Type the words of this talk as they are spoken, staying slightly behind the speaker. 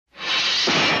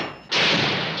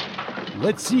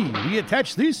Let's see, we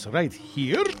attach this right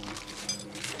here.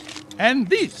 And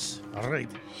this right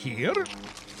here.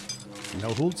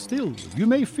 Now hold still. You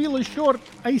may feel a short,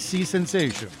 icy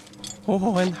sensation.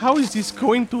 Oh, and how is this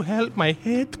going to help my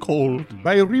head cold?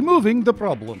 By removing the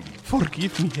problem.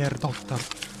 Forgive me, Herr Doctor,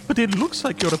 but it looks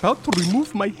like you're about to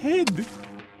remove my head.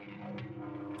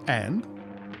 And?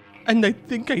 And I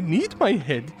think I need my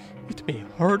head. It may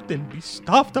hurt and be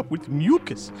stuffed up with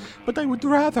mucus, but I would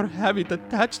rather have it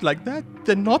attached like that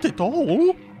than not at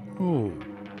all. Oh.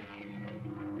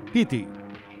 Pity.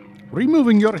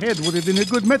 Removing your head would have been a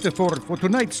good metaphor for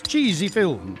tonight's cheesy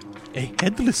film. A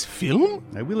headless film?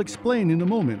 I will explain in a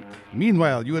moment.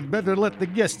 Meanwhile, you had better let the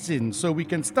guests in so we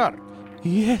can start.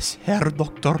 Yes, Herr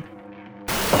Doctor.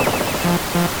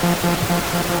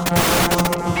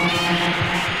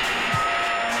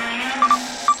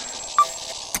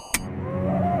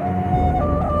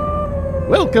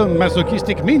 Welcome,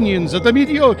 masochistic minions of the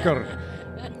mediocre.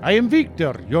 I am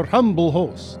Victor, your humble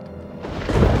host.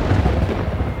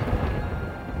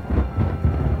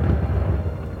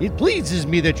 It pleases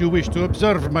me that you wish to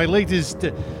observe my latest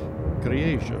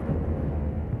creation.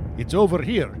 It's over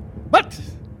here. But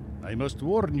I must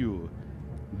warn you,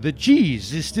 the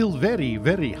cheese is still very,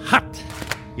 very hot.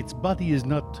 Its body is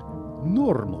not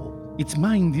normal. Its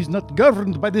mind is not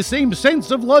governed by the same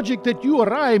sense of logic that you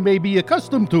or I may be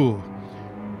accustomed to.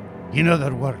 In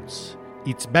other words,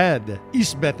 it's bad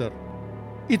is better.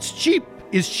 It's cheap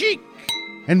is chic.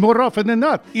 And more often than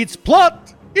not, its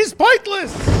plot is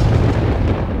pointless.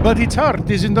 But its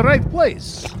heart is in the right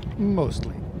place,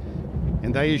 mostly.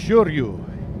 And I assure you,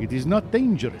 it is not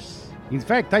dangerous. In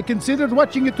fact, I considered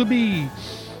watching it to be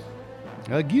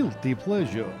a guilty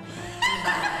pleasure.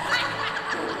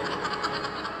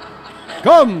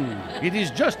 Come, it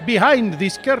is just behind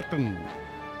this curtain.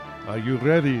 Are you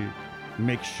ready?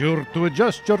 Make sure to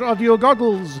adjust your audio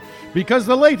goggles, because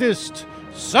the latest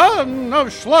Son of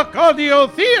Schlock Audio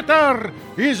Theater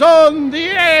is on the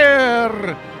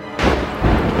air!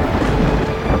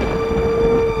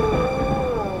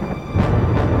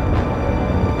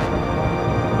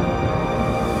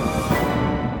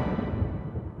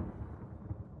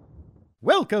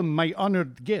 Welcome, my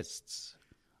honored guests.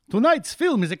 Tonight's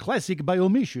film is a classic by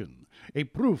omission, a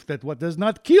proof that what does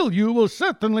not kill you will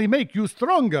certainly make you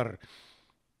stronger.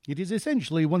 It is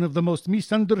essentially one of the most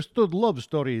misunderstood love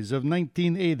stories of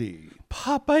 1980.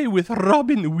 Popeye with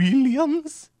Robin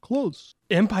Williams? Close.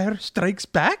 Empire Strikes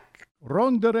Back?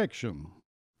 Wrong direction.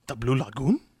 The Blue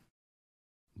Lagoon?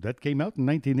 That came out in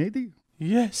 1980?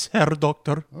 Yes, Herr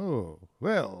Doctor. Oh,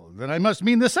 well, then I must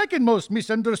mean the second most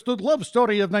misunderstood love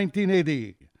story of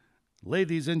 1980.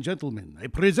 Ladies and gentlemen, I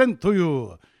present to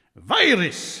you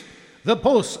Virus, the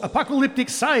post-apocalyptic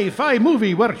sci-fi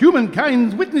movie where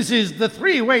humankind witnesses the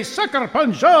three-way sucker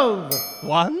punch of...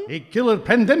 1, a killer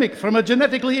pandemic from a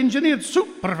genetically engineered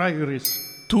supervirus.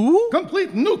 2,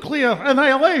 Complete nuclear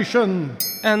annihilation.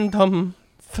 and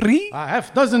 3? A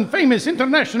half-dozen famous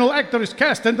international actors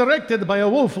cast and directed by a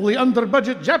woefully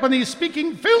under-budget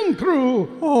Japanese-speaking film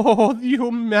crew. Oh, the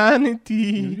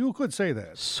humanity. You could say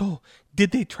that. So,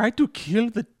 did they try to kill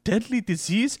the deadly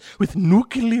disease with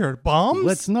nuclear bombs?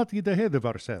 Let's not get ahead of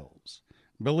ourselves.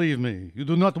 Believe me, you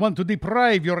do not want to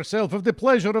deprive yourself of the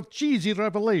pleasure of cheesy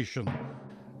revelation.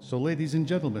 So, ladies and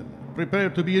gentlemen, prepare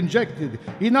to be injected,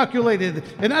 inoculated,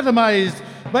 and atomized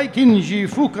by Kinji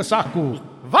Fukasaku.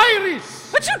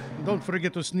 Virus! Achoo! Don't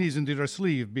forget to sneeze into your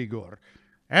sleeve, Bigor.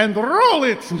 And roll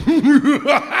it!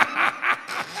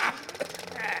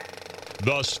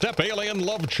 The Step Alien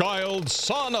Love Child,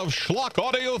 Son of Schlock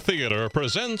Audio Theater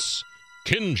presents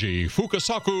Kinji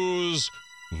Fukasaku's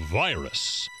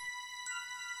Virus.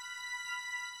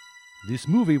 This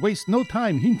movie wastes no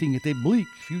time hinting at a bleak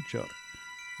future.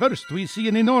 First, we see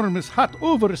an enormous, hot,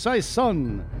 oversized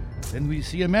sun. Then we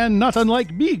see a man not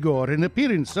unlike Bigor in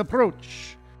appearance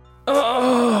approach.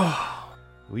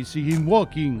 We see him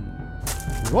walking.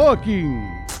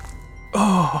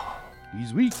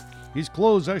 He's weak. His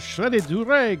clothes are shredded to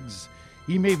rags.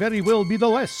 He may very well be the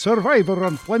last survivor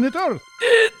on planet Earth.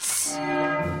 It's...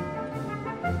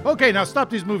 Okay, now stop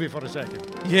this movie for a second.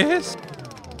 Yes?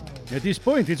 At this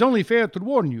point, it's only fair to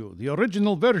warn you, the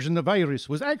original version of Virus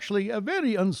was actually a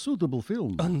very unsuitable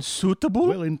film. Unsuitable?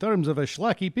 Well, in terms of a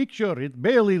schlocky picture, it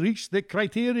barely reached the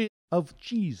criteria of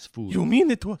cheese food. You mean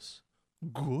it was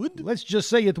good? Let's just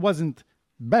say it wasn't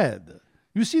bad.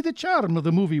 You see, the charm of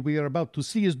the movie we are about to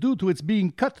see is due to its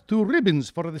being cut to ribbons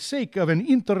for the sake of an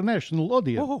international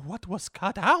audience. Oh, what was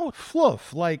cut out?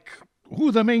 Fluff, like who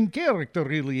the main character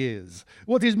really is,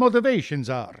 what his motivations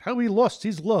are, how he lost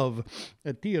his love,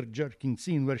 a tear-jerking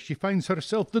scene where she finds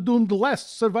herself the doomed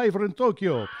last survivor in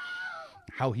Tokyo,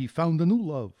 how he found a new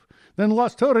love, then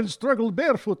lost her and struggled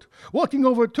barefoot, walking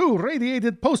over 2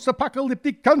 radiated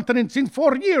post-apocalyptic continents in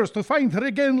 4 years to find her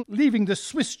again, leaving the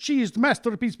Swiss-cheesed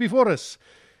masterpiece before us.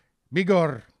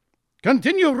 Bigor,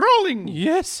 continue rolling!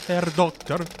 Yes, Herr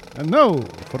Doctor. And now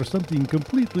for something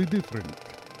completely different.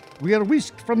 We are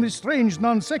whisked from this strange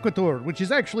non sequitur, which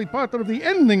is actually part of the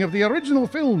ending of the original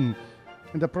film,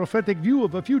 and a prophetic view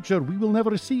of a future we will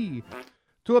never see,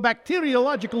 to a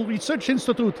bacteriological research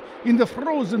institute in the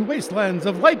frozen wastelands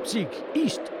of Leipzig,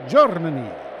 East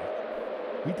Germany.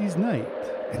 It is night,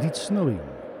 and it's snowing.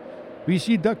 We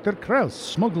see Dr. Kraus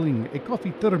smuggling a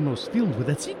coffee thermos filled with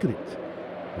a secret.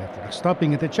 After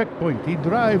stopping at a checkpoint, he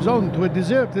drives on to a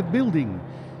deserted building.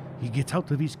 He gets out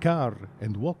of his car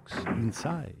and walks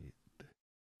inside.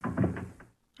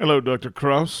 Hello, Dr.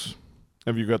 Kraus.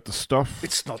 Have you got the stuff?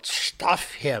 It's not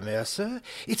stuff, Herr Mercer.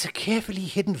 It's a carefully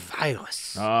hidden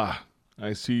virus. Ah,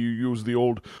 I see you use the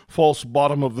old false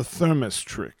bottom of the thermos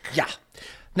trick. Yeah.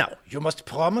 Now, you must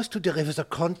promise to deliver the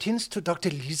contents to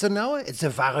Dr. Liesenauer at the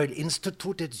Viral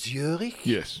Institute at Zurich.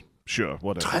 Yes, sure,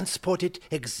 whatever. Transport it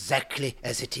exactly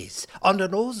as it is. Under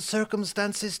no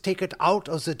circumstances take it out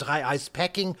of the dry ice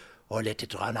packing or let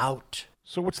it run out.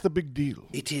 So what's the big deal?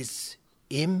 It is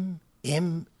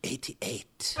M88.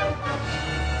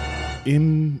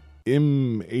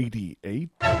 M88?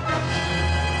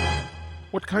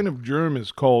 What kind of germ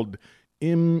is called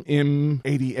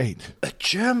M88? A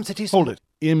germ that is... Hold it.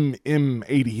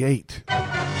 M88.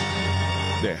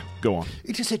 There, go on.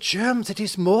 It is a germ that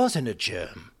is more than a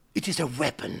germ. It is a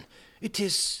weapon. It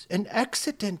is an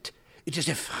accident. It is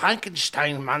a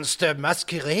Frankenstein monster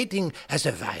masquerading as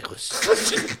a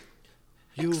virus.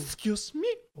 Excuse me?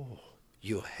 Oh,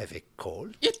 you have a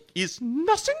cold? It is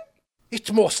nothing.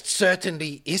 It most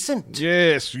certainly isn't.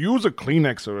 Yes, use a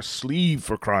Kleenex or a sleeve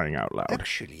for crying out loud.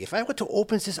 Actually, if I were to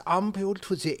open this ampule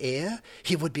to the air,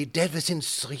 he would be dead within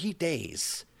 3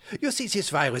 days. You see, this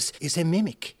virus is a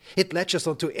mimic. It latches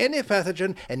onto any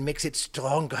pathogen and makes it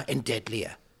stronger and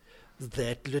deadlier.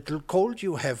 That little cold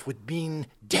you have would mean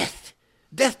death.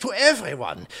 Death to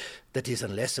everyone. That is,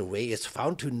 unless a way is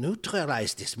found to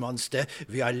neutralize this monster,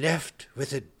 we are left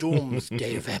with a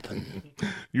doomsday weapon.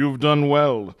 You've done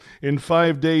well. In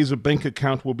 5 days, a bank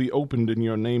account will be opened in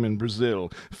your name in Brazil.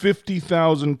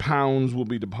 £50,000 will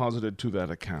be deposited to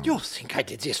that account. You think I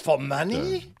did this for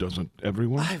money? Doesn't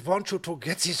everyone? I want you to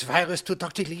get this virus to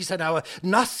Dr. Liesenauer.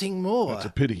 Nothing more. It's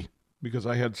a pity, because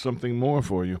I had something more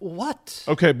for you. What?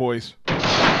 Okay, boys.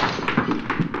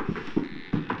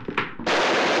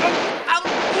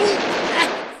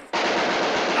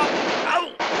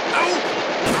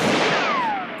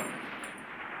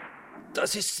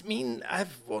 Does this mean I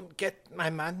won't get my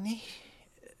money?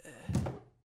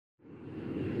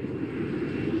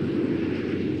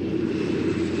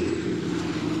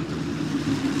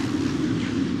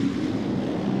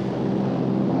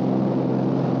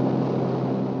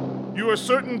 You are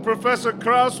certain Professor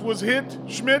Kraus was hit,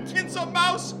 Schmidt? It's a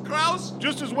mouse, Kraus.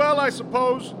 Just as well, I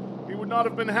suppose. He would not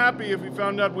have been happy if he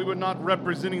found out we were not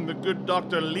representing the good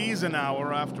Dr.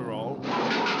 Liesenauer after all.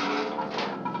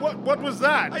 What was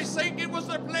that? I think it was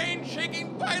the plane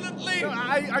shaking violently. No,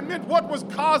 I meant what was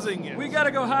causing it? We gotta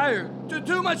go higher.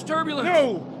 Too much turbulence.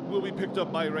 No! We'll be picked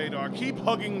up by radar. Keep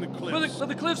hugging the cliffs. But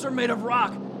the cliffs are made of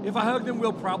rock. If I hug them,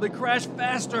 we'll probably crash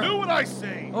faster. Do what I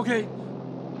say! Okay.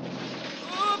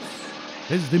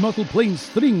 As the metal plane's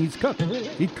string is cut,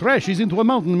 it crashes into a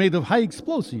mountain made of high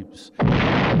explosives.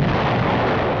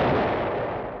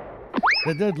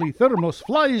 The deadly thermos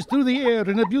flies through the air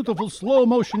in a beautiful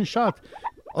slow-motion shot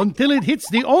until it hits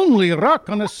the only rock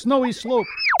on a snowy slope.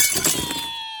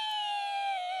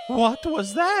 What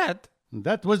was that?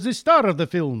 That was the star of the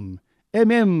film,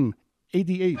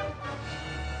 MM88.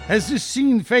 As this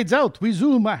scene fades out, we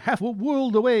zoom a half a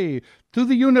world away to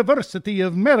the University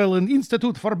of Maryland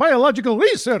Institute for Biological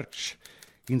Research.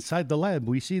 Inside the lab,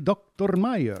 we see Dr.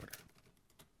 Meyer.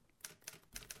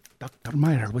 Dr.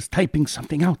 Meyer was typing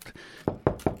something out.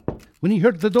 When he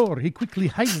heard the door, he quickly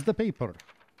hides the paper.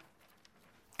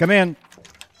 Come in.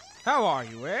 How are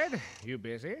you, Ed? You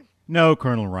busy? No,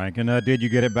 Colonel Rankin. Did you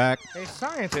get it back? A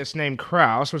scientist named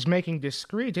Kraus was making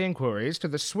discreet inquiries to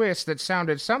the Swiss that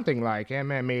sounded something like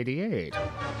MM88.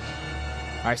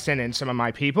 I sent in some of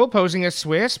my people posing as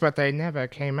Swiss, but they never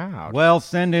came out. Well,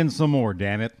 send in some more,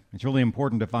 damn it. It's really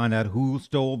important to find out who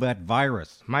stole that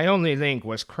virus. My only link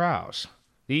was Kraus.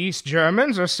 The East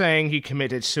Germans are saying he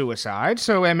committed suicide,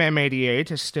 so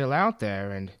MM88 is still out there,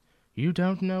 and you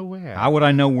don't know where. How would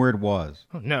I know where it was?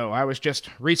 No, I was just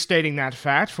restating that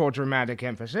fact for dramatic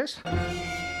emphasis.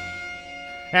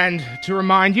 And to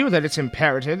remind you that it's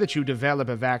imperative that you develop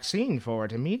a vaccine for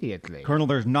it immediately. Colonel,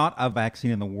 there's not a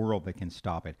vaccine in the world that can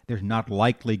stop it. There's not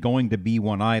likely going to be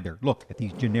one either. Look at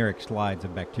these generic slides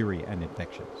of bacteria and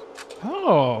infections.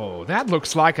 Oh, that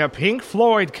looks like a Pink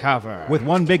Floyd cover. With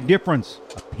one big difference.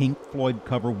 A Pink Floyd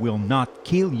cover will not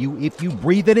kill you if you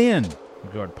breathe it in.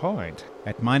 Good point.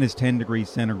 At minus 10 degrees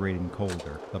centigrade and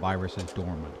colder, the virus is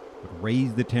dormant. But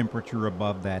raise the temperature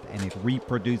above that, and it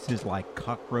reproduces like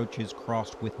cockroaches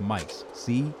crossed with mice.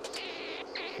 See?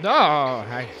 Oh,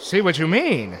 I see what you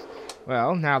mean.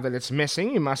 Well, now that it's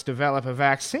missing, you must develop a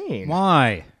vaccine.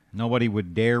 Why? Nobody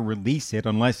would dare release it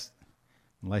unless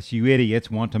you idiots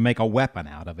want to make a weapon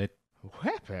out of it.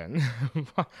 Weapon?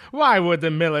 Why would the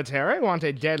military want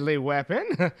a deadly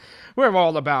weapon? We're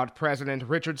all about President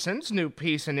Richardson's new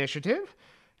peace initiative.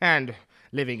 And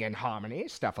living in harmony,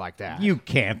 stuff like that. You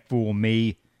can't fool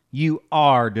me. You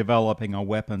are developing a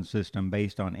weapon system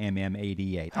based on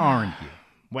MM-88, aren't you?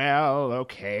 Well,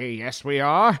 okay, yes we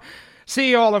are.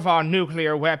 See, all of our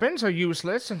nuclear weapons are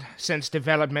useless since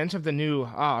development of the new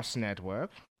ARS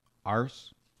network.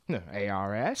 ARS?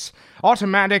 ARS.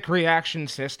 Automatic Reaction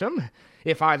System.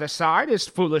 If either side is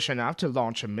foolish enough to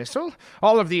launch a missile,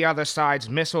 all of the other side's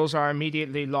missiles are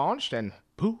immediately launched, and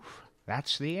poof.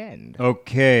 That's the end.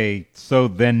 Okay, so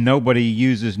then nobody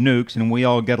uses nukes and we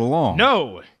all get along.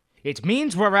 No! It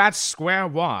means we're at square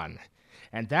one.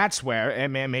 And that's where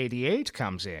MM-88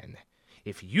 comes in.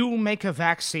 If you make a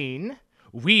vaccine,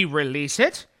 we release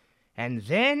it, and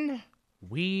then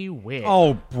we win.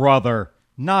 Oh, brother,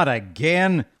 not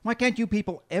again. Why can't you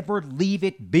people ever leave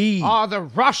it be? Are the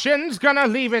Russians gonna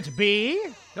leave it be?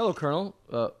 Hello, Colonel.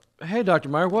 Hey, Dr.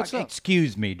 Meyer, what's up?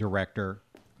 Excuse me, Director.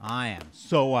 I am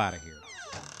so out of here.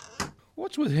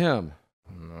 What's with him?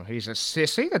 He's a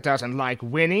sissy that doesn't like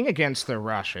winning against the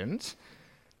Russians.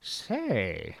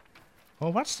 Say,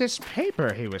 well, what's this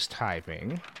paper he was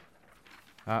typing?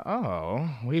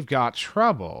 We've got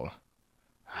trouble.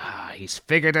 He's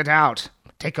figured it out.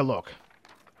 Take a look.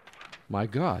 My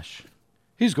gosh.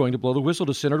 He's going to blow the whistle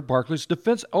to Senator Barkley's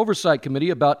Defense Oversight Committee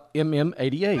about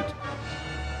MM-88.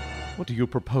 What do you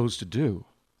propose to do?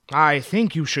 I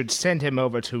think you should send him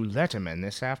over to Letterman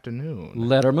this afternoon.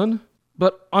 Letterman?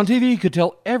 But on TV he could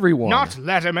tell everyone. Not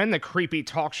Letterman, the creepy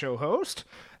talk show host.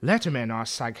 Letterman, our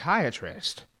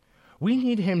psychiatrist. We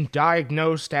need him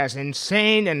diagnosed as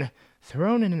insane and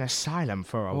thrown in an asylum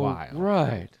for a while.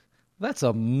 Right. That's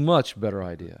a much better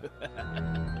idea.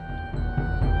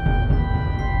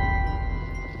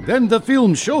 Then the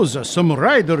film shows us some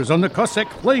riders on the Cossack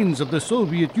plains of the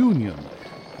Soviet Union.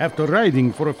 After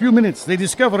riding for a few minutes, they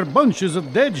discover bunches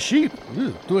of dead sheep,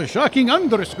 to a shocking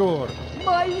underscore.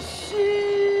 My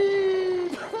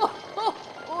sheep!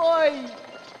 Oi!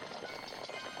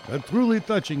 A truly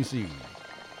touching scene.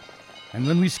 And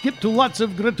when we skip to lots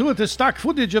of gratuitous stock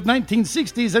footage of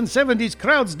 1960s and 70s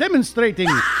crowds demonstrating.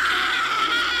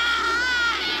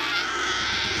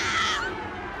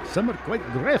 Some are quite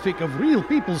graphic of real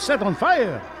people set on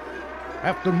fire.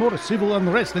 After more civil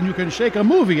unrest than you can shake a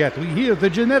movie at, we hear the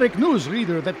generic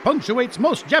newsreader that punctuates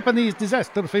most Japanese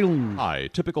disaster films. Hi,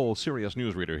 typical serious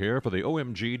newsreader here for the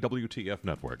OMG WTF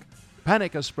network.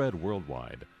 Panic has spread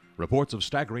worldwide. Reports of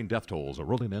staggering death tolls are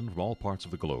rolling in from all parts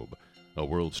of the globe. A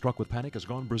world struck with panic has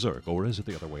gone berserk, or is it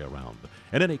the other way around?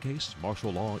 In any case,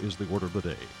 martial law is the order of the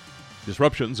day.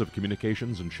 Disruptions of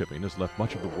communications and shipping has left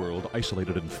much of the world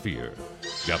isolated in fear.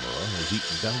 Gamera has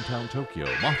eaten downtown Tokyo.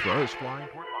 Mothra is flying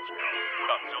toward Moscow.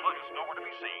 Godzilla is nowhere to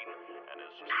be seen, and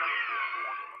is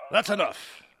suspected. That's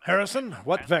enough. Harrison,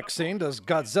 what vaccine does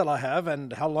Godzilla have,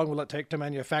 and how long will it take to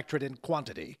manufacture it in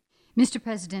quantity? Mr.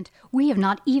 President, we have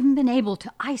not even been able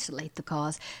to isolate the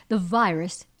cause. The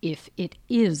virus, if it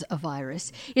is a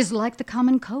virus, is like the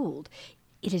common cold.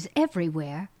 It is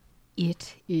everywhere.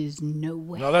 It is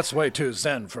nowhere. No, that's way too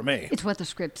zen for me. It's what the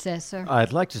script says, sir.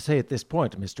 I'd like to say at this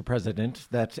point, Mr. President,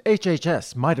 that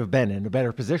HHS might have been in a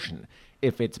better position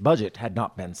if its budget had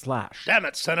not been slashed. Damn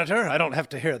it, Senator. I don't have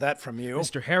to hear that from you.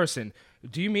 Mr. Harrison,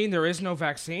 do you mean there is no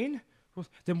vaccine? Well,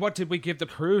 then what did we give the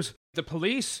crews, the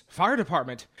police, fire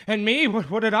department, and me?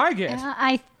 What did I get?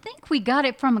 I think we got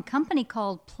it from a company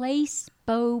called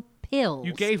Placebo Pills.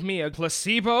 You gave me a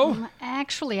placebo?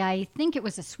 Actually, I think it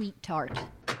was a sweet tart.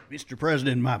 Mr.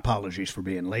 President, my apologies for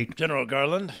being late. General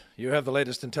Garland, you have the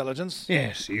latest intelligence?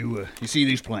 Yes, you see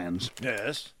these plans?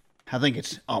 Yes. I think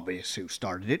it's obvious who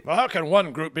started it. Well, how can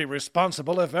one group be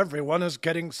responsible if everyone is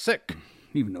getting sick?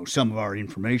 Even though some of our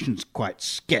information's quite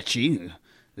sketchy,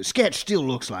 the sketch still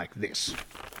looks like this.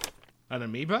 An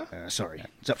amoeba? Sorry,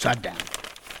 it's upside down.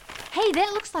 Hey,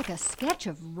 that looks like a sketch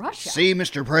of Russia. See,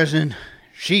 Mr. President,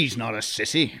 she's not a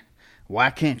sissy. Why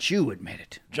can't you admit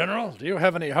it? General, do you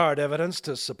have any hard evidence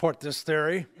to support this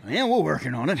theory? Yeah, we're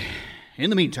working on it. In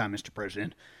the meantime, Mr.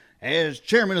 President, as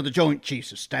chairman of the Joint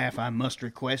Chiefs of Staff, I must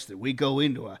request that we go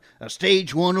into a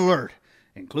Stage 1 alert,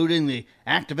 including the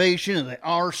activation of the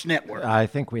ARS network. I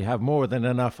think we have more than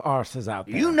enough ARSs out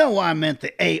there. You know I meant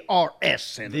the ARS,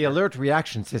 Senator. The alert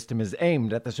reaction system is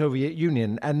aimed at the Soviet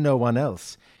Union and no one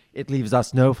else. It leaves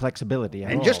us no flexibility at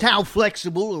all. And just how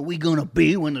flexible are we going to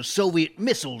be when the Soviet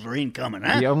missiles are incoming,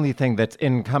 huh? The only thing that's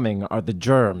incoming are the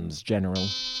germs, General.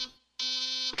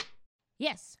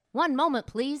 Yes, one moment,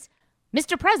 please.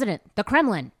 Mr. President, the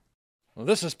Kremlin. Well,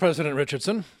 this is President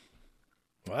Richardson.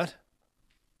 What?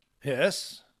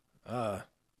 Yes?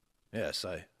 Yes,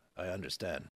 I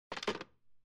understand.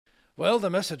 Well, the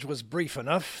message was brief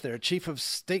enough. Their chief of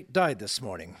state died this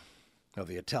morning of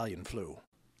the Italian flu.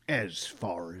 As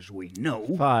far as we know.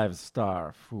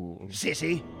 5-star fool.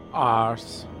 Sissy.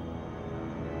 Arse.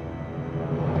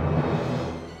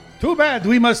 Too bad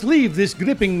we must leave this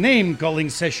gripping name-calling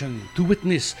session to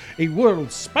witness a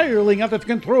world spiraling out of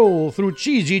control through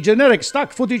cheesy generic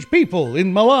stock footage people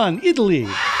in Milan, Italy.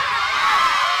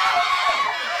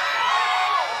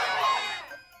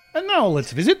 And now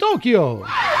let's visit Tokyo.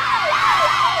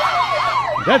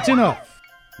 That's enough.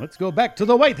 Let's go back to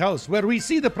the White House where we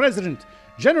see the President,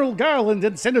 General Garland,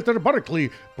 and Senator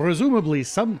Barkley, presumably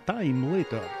sometime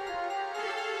later.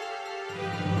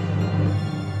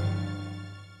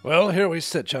 Well, here we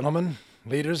sit, gentlemen,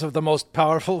 leaders of the most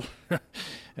powerful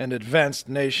and advanced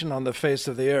nation on the face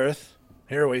of the earth.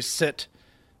 Here we sit.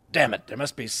 Damn it, there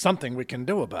must be something we can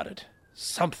do about it.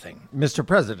 Something. Mr.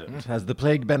 President, has the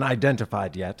plague been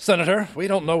identified yet? Senator, we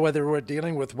don't know whether we're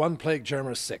dealing with one plague germ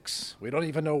or 6. We don't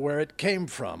even know where it came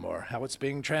from or how it's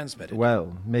being transmitted.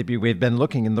 Well, maybe we've been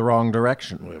looking in the wrong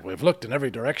direction. We've looked in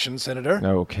every direction, Senator.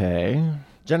 Okay.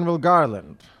 General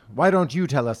Garland, why don't you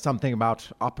tell us something about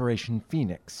Operation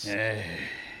Phoenix?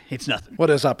 It's nothing.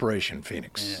 What is Operation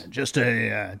Phoenix? Just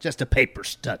a paper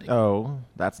study. Oh,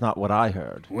 that's not what I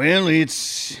heard. Well,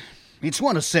 it's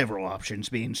one of several options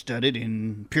being studied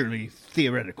in purely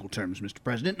theoretical terms, Mr.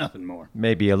 President, nothing more.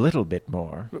 Maybe a little bit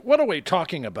more. What are we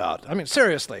talking about? I mean,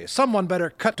 seriously, someone better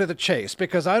cut to the chase,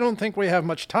 because I don't think we have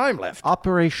much time left.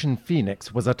 Operation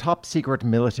Phoenix was a top-secret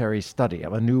military study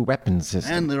of a new weapon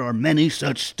system. And there are many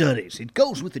such studies. It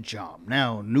goes with the job.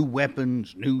 Now, new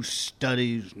weapons, new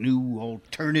studies, new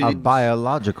alternatives. A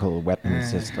biological weapon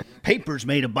system. Papers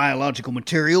made of biological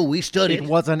material we studied. It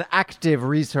was an active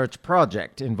research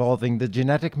project involving the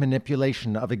genetic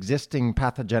manipulation of existing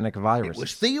pathogenic viruses. It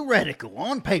was theoretical,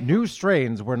 on paper. New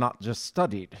strains were not just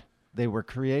studied. They were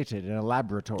created in a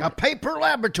laboratory. A paper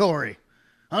laboratory.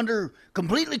 Under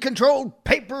completely controlled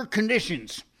paper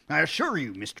conditions. I assure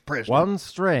you, Mr. President. One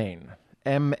strain,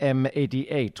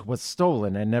 MM88, was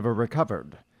stolen and never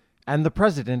recovered. And the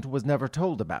president was never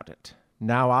told about it.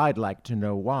 Now I'd like to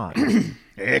know why.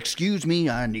 Excuse me,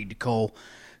 I need to call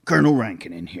Colonel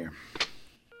Rankin in here.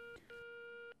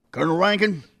 Colonel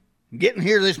Rankin, get in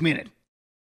here this minute.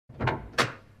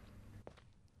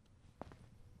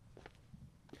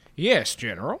 Yes,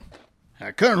 General.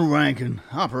 Colonel Rankin,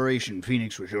 Operation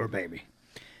Phoenix was your baby.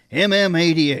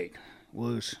 MM88.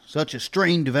 Was such a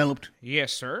strain developed?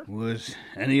 Yes, sir. Was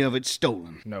any of it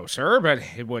stolen? No, sir, but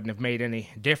it wouldn't have made any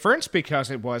difference because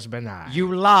it was benign.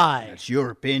 You lie. That's your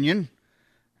opinion.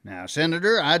 Now,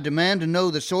 Senator, I demand to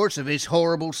know the source of his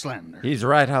horrible slander. He's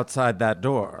right outside that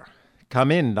door. Come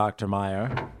in, Dr.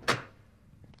 Meyer.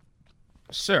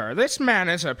 Sir, this man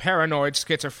is a paranoid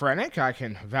schizophrenic. I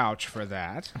can vouch for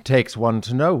that. Takes one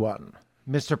to know one.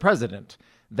 Mr. President,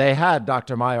 they had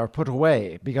Dr. Meyer put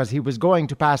away because he was going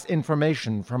to pass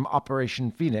information from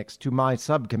Operation Phoenix to my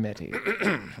subcommittee.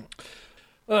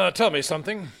 Tell me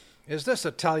something. Is this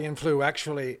Italian flu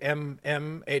actually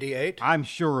MM88? I'm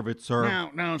sure of it, sir.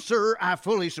 Now, sir, I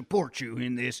fully support you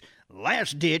in this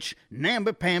last-ditch,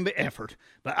 namby-pamby effort,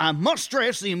 but I must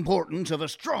stress the importance of a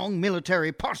strong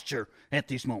military posture at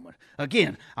this moment.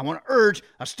 Again, I want to urge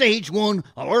a Stage 1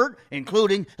 alert,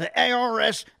 including the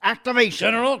ARS activation.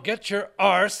 General, get your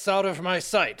arse out of my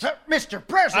sight. Mr.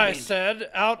 President! I said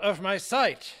out of my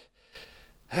sight.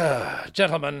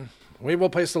 Gentlemen, we will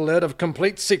place a lid of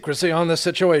complete secrecy on this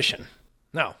situation.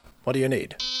 Now, what do you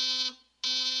need?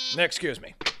 Excuse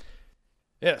me.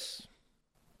 Yes.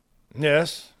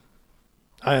 Yes,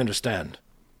 I understand.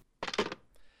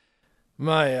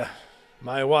 My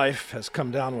wife has come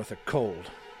down with a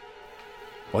cold.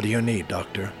 What do you need,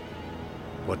 Doctor?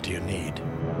 What do you need?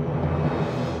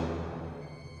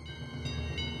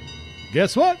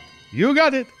 Guess what? You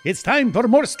got it. It's time for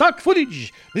more stock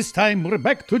footage. This time we're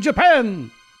back to Japan.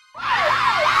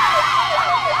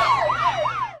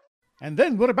 And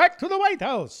then we're back to the White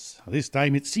House. This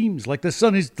time it seems like the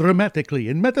sun is dramatically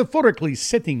and metaphorically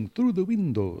setting through the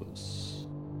windows.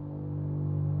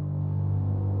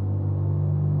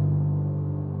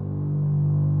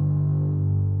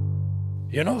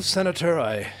 You know, Senator,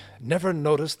 I never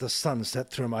noticed the sunset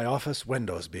through my office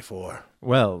windows before.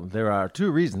 Well, there are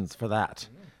two reasons for that.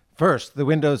 First, the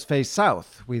windows face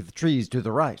south, with trees to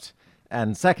the right.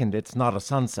 And second, it's not a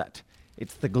sunset.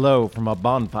 It's the glow from a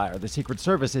bonfire the Secret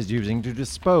Service is using to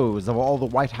dispose of all the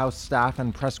White House staff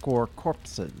and press corps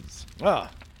corpses.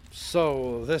 Ah,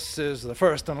 so this is the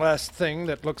first and last thing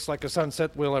that looks like a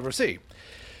sunset we'll ever see.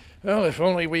 Well, if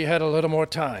only we had a little more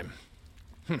time.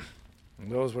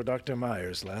 Those were Dr.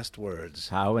 Meyer's last words.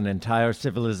 How an entire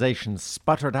civilization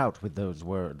sputtered out with those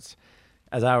words.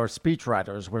 As our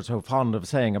speechwriters were so fond of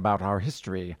saying about our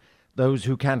history, those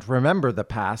who can't remember the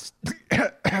past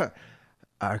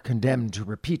are condemned to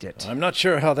repeat it. I'm not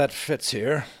sure how that fits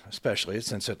here, especially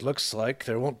since it looks like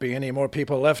there won't be any more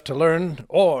people left to learn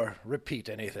or repeat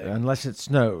anything. Unless it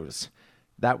snows.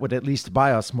 That would at least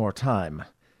buy us more time.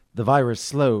 The virus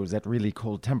slows at really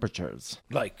cold temperatures.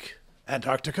 Like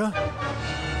Antarctica?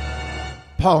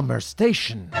 Palmer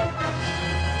Station.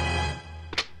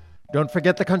 Don't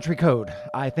forget the country code.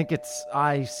 I think it's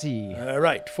IC.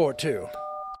 Right, 4-2.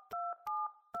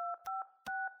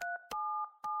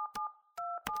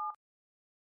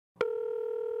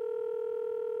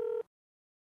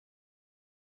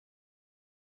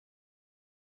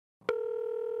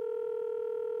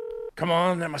 Come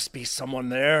on, there must be someone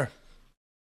there.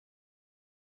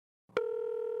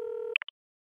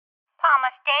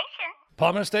 Palmer Station.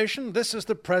 Palmer Station, this is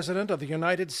the President of the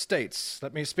United States.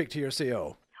 Let me speak to your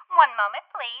CO. One moment,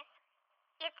 please.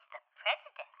 It's the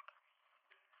President.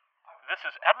 This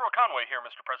is Admiral Conway here,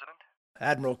 Mr. President.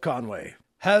 Admiral Conway,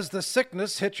 has the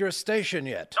sickness hit your station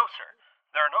yet? No, sir.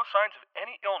 There are no signs of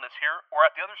any illness here or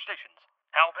at the other stations.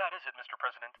 How bad is it, Mr.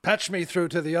 President? Patch me through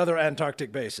to the other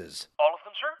Antarctic bases. All of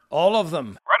them, sir? All of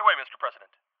them. Right away, Mr.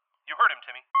 President. You heard him,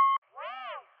 Timmy.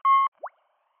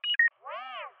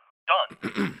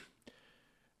 Done.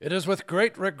 It is with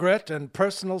great regret and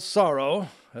personal sorrow,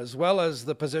 as well as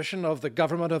the position of the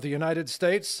government of the United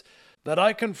States, that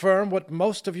I confirm what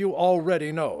most of you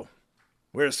already know.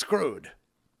 We're screwed.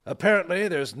 Apparently,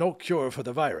 there's no cure for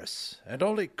the virus, and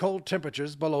only cold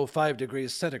temperatures below 5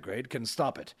 degrees centigrade can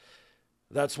stop it.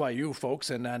 That's why you folks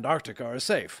in Antarctica are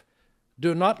safe.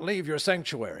 Do not leave your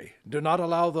sanctuary. Do not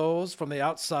allow those from the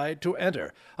outside to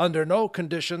enter. Under no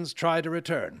conditions try to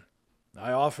return.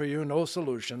 I offer you no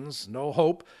solutions, no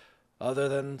hope, other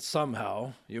than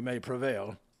somehow you may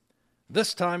prevail.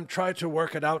 This time try to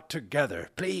work it out together,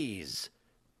 please.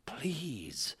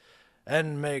 Please.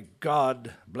 And may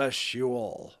God bless you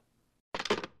all.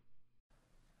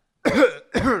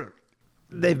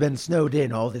 They've been snowed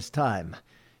in all this time.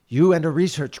 You and a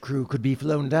research crew could be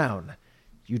flown down.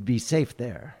 You'd be safe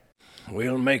there.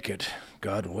 We'll make it,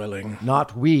 God willing.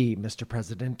 Not we, Mr.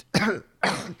 President.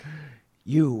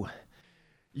 You.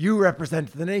 You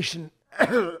represent the nation.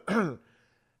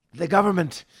 The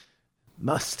government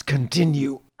must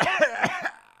continue.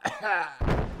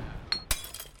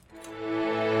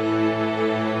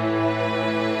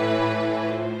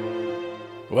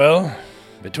 Well,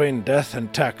 between death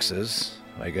and taxes,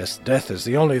 I guess death is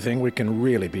the only thing we can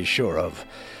really be sure of.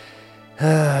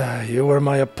 You were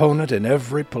my opponent in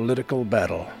every political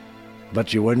battle,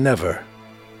 but you were never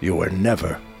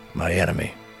my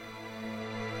enemy.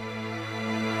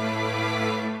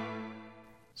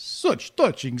 Such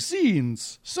touching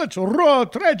scenes, such raw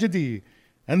tragedy,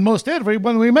 and most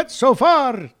everyone we met so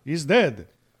far is dead,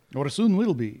 or soon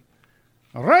will be.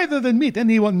 Rather than meet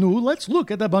anyone new, let's look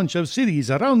at a bunch of cities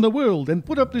around the world and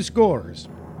put up the scores.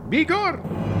 Bigor!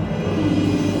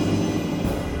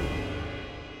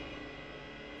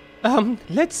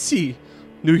 Let's see.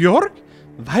 New York,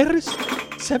 virus,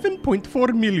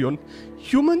 7.4 million.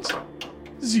 Humans,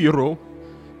 0.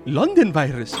 London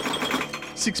virus,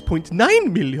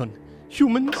 6.9 million.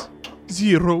 Humans,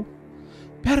 0.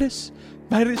 Paris,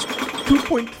 virus,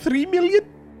 2.3 million.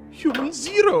 Humans,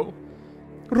 0.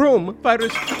 Rome,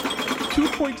 virus,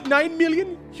 2.9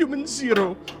 million. Humans,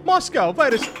 0. Moscow,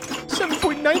 virus,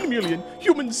 7.9 million.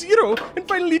 Humans, 0. And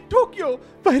finally, Tokyo,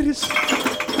 virus,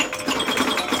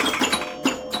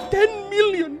 10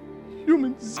 million.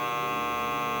 Humans,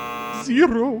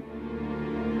 0.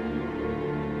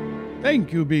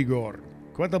 Thank you, Bigor.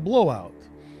 Quite a blowout.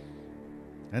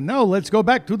 And now let's go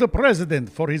back to the president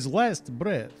for his last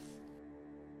breath.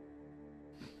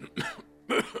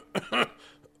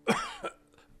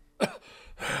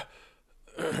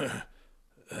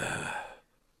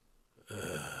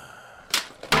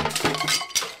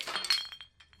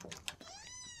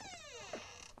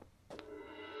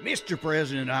 Mr.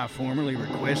 President, I formally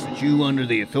request that you, under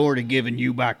the authority given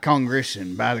you by Congress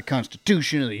and by the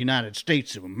Constitution of the United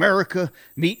States of America,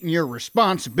 meet in your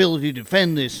responsibility to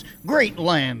defend this great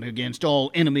land against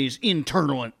all enemies,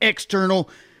 internal and external,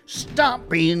 stop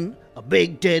being a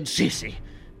big dead sissy,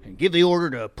 and give the order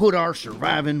to put our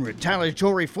surviving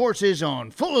retaliatory forces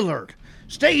on full alert.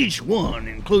 Stage 1,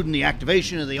 including the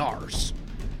activation of the ARS.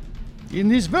 In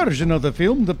this version of the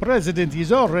film, the president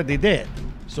is already dead.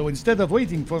 So instead of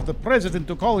waiting for the president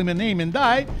to call him a name and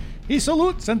die, he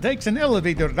salutes and takes an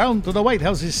elevator down to the White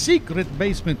House's secret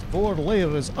basement 4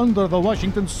 layers under the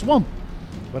Washington swamp,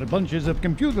 where bunches of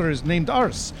computers named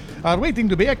ARS are waiting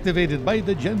to be activated by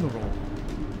the general.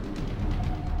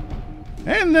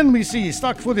 And then we see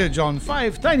stock footage on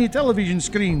 5 tiny television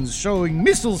screens showing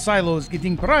missile silos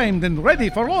getting primed and ready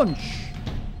for launch.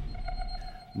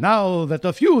 Now that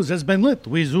the fuse has been lit,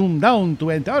 we zoom down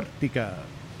to Antarctica.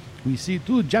 We see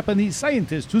 2 Japanese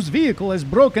scientists whose vehicle has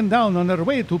broken down on their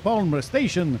way to Palmer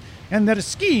Station, and they're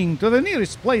skiing to the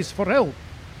nearest place for help.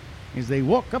 As they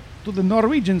walk up to the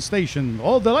Norwegian station,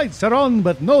 all the lights are on,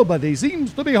 but nobody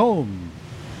seems to be home.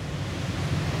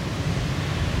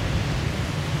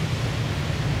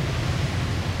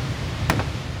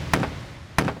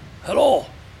 Hello?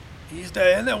 Is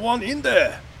there anyone in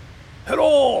there?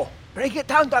 Hello? Break it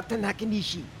down, Dr.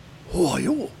 Nakanishi. Who are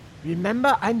you?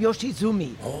 Remember, I'm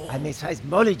Yoshizumi. I'm a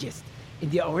seismologist.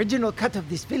 In the original cut of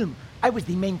this film, I was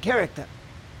the main character.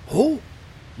 Who?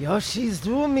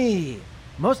 Yoshizumi.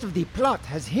 Most of the plot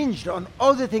has hinged on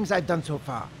all the things I've done so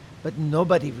far, but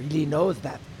nobody really knows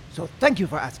that. So thank you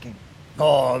for asking.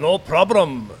 No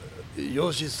problem.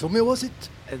 Yoshizumi, was it?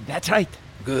 That's right.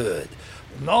 Good.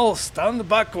 Now stand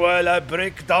back while I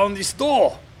break down this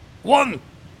door. 1,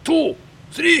 2,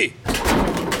 3.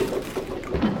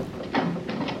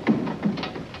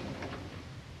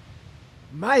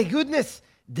 My goodness,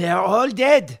 they're all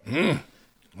dead.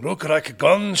 Look like a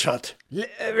gunshot.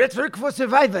 Let's look for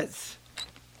survivors.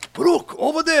 Look,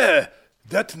 over there.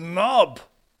 That knob.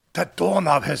 That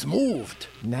doorknob has moved.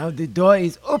 Now the door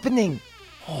is opening.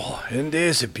 Oh, and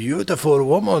there's a beautiful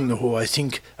woman who I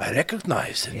think I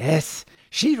recognize. Yes,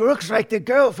 she looks like the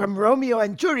girl from Romeo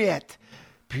and Juliet.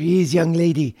 Please, young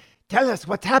lady, tell us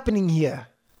what's happening here.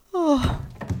 Oh,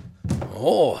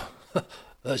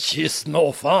 she's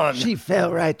no fun. She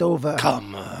fell right over.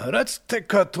 Come, let's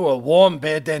take her to a warm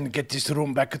bed and get this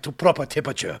room back to proper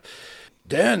temperature.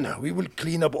 Then we will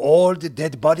clean up all the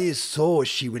dead bodies so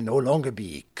she will no longer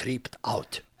be creeped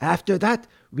out. After that,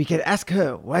 we can ask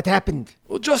her what happened.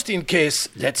 Well, just in case,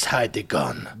 let's hide the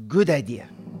gun. Good idea.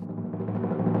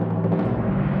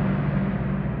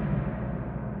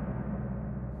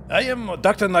 I am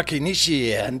Dr.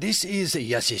 Nakanishi, and this is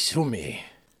Yoshizumi.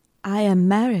 I am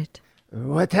married.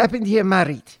 What happened here,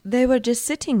 Marit? They were just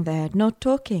sitting there, not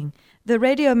talking. The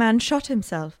radio man shot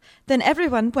himself. Then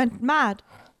everyone went mad.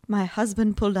 My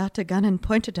husband pulled out a gun and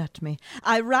pointed at me.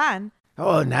 I ran.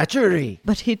 Oh, naturally.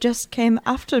 But he just came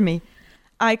after me.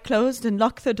 I closed and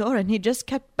locked the door, and he just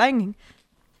kept banging.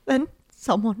 Then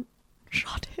someone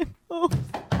shot him.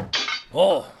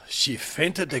 Oh, she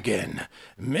fainted again.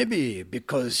 Maybe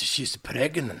because she's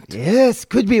pregnant. Yes,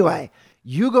 could be why.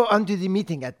 You go on to the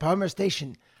meeting at Palmer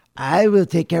Station. I will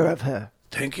take care of her.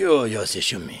 Thank you,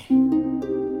 Yoshizumi.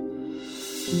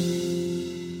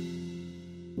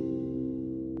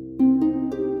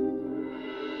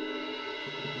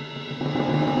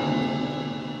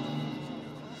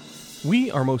 We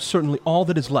are most certainly all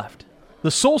that is left.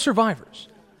 The sole survivors.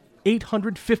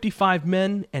 855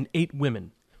 men and 8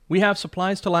 women. We have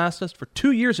supplies to last us for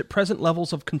 2 years at present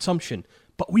levels of consumption,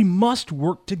 but we must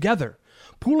work together,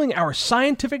 pooling our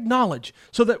scientific knowledge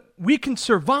so that we can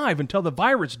survive until the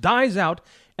virus dies out,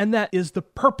 and that is the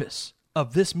purpose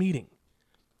of this meeting.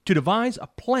 To devise a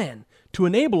plan to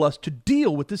enable us to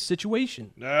deal with this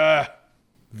situation.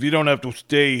 We don't have to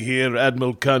stay here,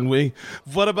 Admiral Conway.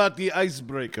 What about the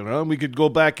icebreaker, huh? We could go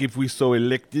back if we so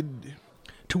elected.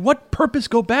 To what purpose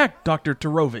go back, Dr.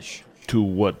 Turovich? To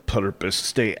what purpose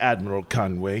stay, Admiral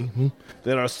Conway?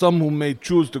 There are some who may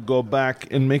choose to go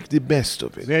back and make the best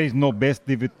of it. There is no best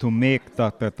of it to make,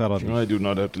 Dr. Turovich. I do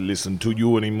not have to listen to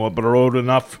you anymore, Broad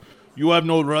enough. You have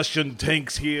no Russian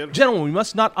tanks here. Gentlemen, we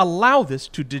must not allow this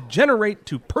to degenerate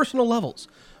to personal levels.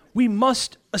 We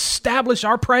must establish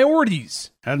our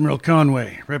priorities. Admiral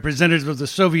Conway, representative of the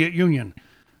Soviet Union.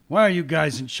 Why are you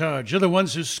guys in charge? You're the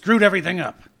ones who screwed everything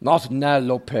up. Not now,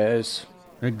 Lopez.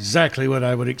 Exactly what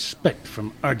I would expect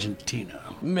from Argentina.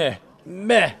 Meh.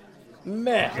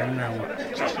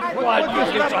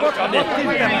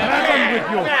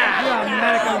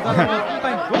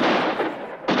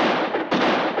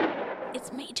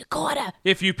 It's Major quarter.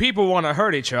 If you people want to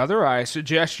hurt each other, I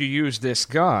suggest you use this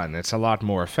gun. It's a lot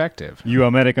more effective. You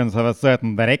Americans have a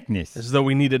certain directness. As though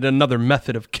we needed another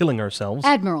method of killing ourselves.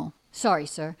 Admiral, sorry,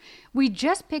 sir. We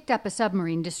just picked up a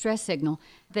submarine distress signal.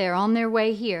 They're on their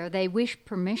way here. They wish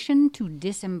permission to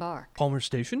disembark. Palmer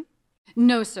Station?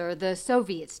 No, sir, the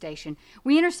Soviet station.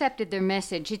 We intercepted their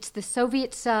message. It's the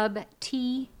Soviet sub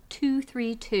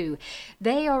T-232.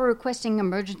 They are requesting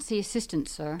emergency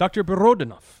assistance, sir. Dr.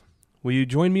 Borodinov, will you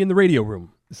join me in the radio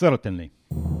room? Certainly.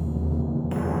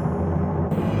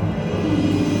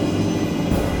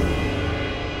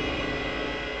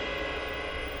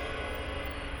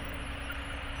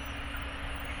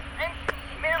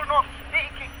 Smirnov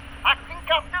speaking. Acting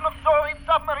captain of Soviet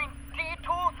submarine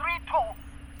T-232.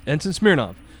 Ensign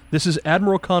Smirnov, this is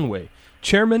Admiral Conway,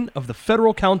 chairman of the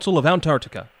Federal Council of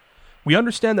Antarctica. We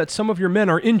understand that some of your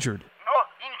men are injured. No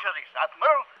injuries,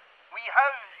 Admiral. We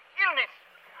have illness.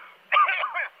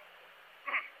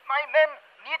 My men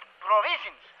need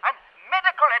provisions and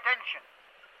medical attention.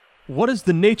 What is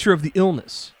the nature of the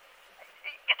illness?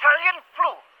 Italian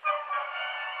flu.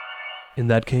 In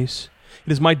that case,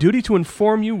 it is my duty to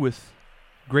inform you with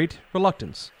great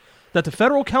reluctance that the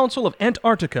Federal Council of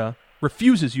Antarctica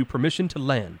refuses you permission to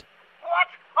land.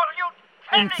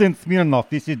 Ensign Smirnov,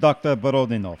 this is Dr.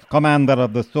 Borodinov, commander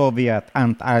of the Soviet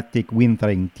Antarctic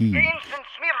wintering team. Ensign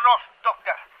Smirnov,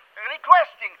 Doctor,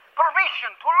 requesting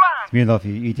permission to land. Smirnov,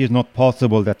 it is not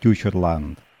possible that you should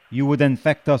land. You would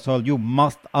infect us all, you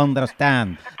must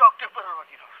understand. Dr.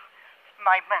 Borodinov,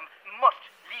 my men must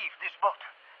leave this boat.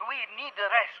 We need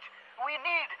rest. We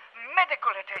need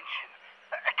medical attention.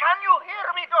 Can you hear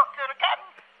me, Doctor?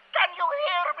 Can you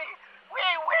hear me? We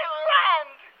will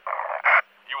land.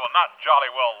 You will not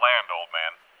jolly well land, old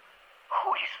man.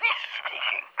 Who is this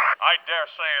speaking? I dare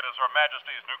say it is Her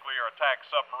Majesty's nuclear attack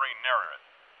submarine Nereid.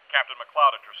 Captain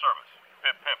McLeod at your service.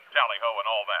 Pip, pip, tally-ho, and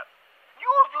all that.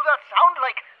 You do not sound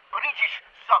like British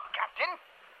sub-captain.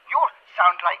 You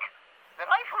sound like the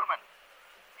rifleman.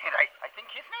 And I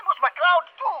think his name was McLeod,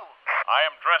 too. I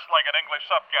am dressed like an English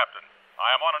sub-captain.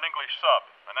 I am on an English sub,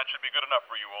 and that should be good enough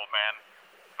for you, old man.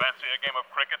 Fancy a game of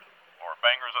cricket? Or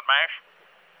bangers and mash?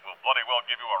 We'll bloody well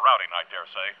give you a routing, I dare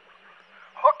say.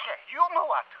 Okay, you know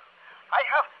what? I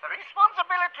have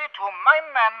responsibility to my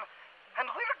men, and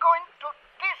we're going to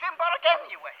disembark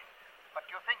anyway. What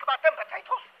do you think about them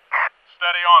potatoes?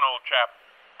 Steady on, old chap.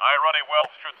 I ruddy well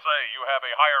should say you have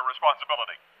a higher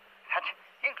responsibility. That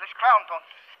English clown don't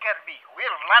scare me.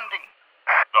 We're landing.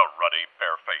 The ruddy,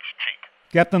 bare-faced cheek.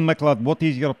 Captain McLeod, what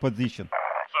is your position?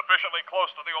 Sufficiently close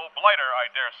to the old blighter,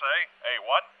 I dare say.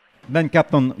 What? Then,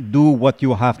 Captain, do what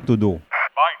you have to do.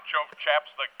 By Jove,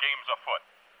 chaps, the game's afoot.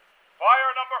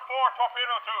 Fire number 4,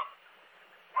 torpedo tube.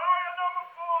 Fire number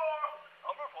 4.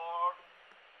 Number 4.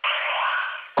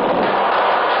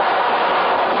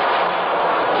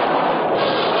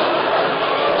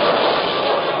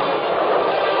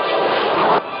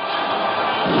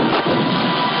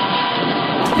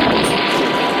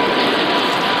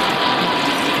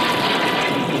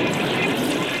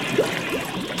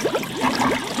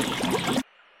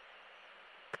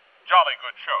 Jolly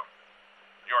good show.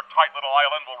 Your tight little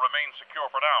island will remain secure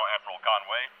for now, Admiral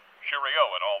Conway.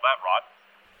 Cheerio and all that rot.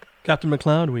 Captain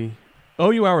McLeod, we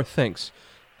owe you our thanks.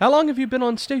 How long have you been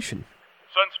on station?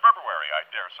 Since February, I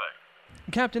dare say.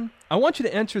 Captain, I want you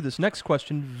to answer this next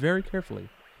question very carefully.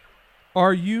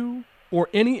 Are you or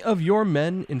any of your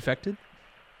men infected?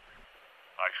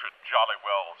 I should jolly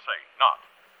well say not.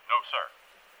 No, sir.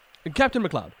 Captain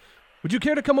McLeod, would you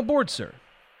care to come aboard, sir?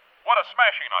 What a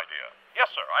smashing idea. Yes,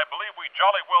 sir, I believe we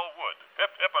jolly well would. Pip,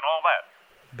 pip, and all that.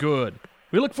 Good.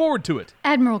 We look forward to it.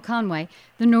 Admiral Conway,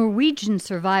 the Norwegian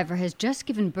survivor has just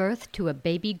given birth to a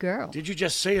baby girl. Did you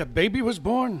just say a baby was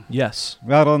born? Yes.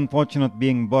 We are unfortunate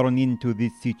being born into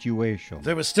this situation. If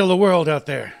there was still a world out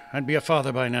there, I'd be a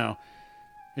father by now.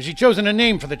 Has she chosen a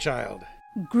name for the child?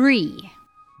 Gree.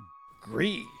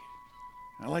 Gree?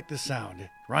 I like the sound. It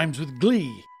rhymes with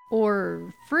glee.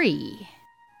 Or free.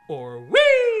 Or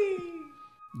wee!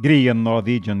 Gree in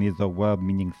Norwegian is a word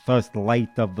meaning first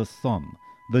light of the sun,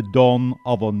 the dawn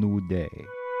of a new day.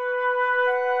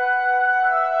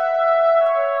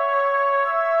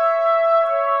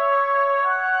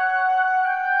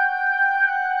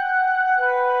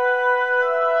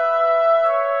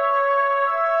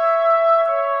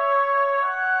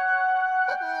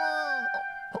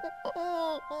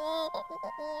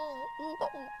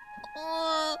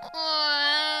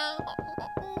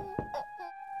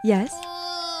 Yes?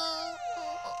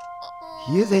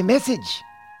 Here's a message.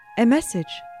 A message?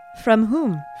 From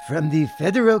whom? From the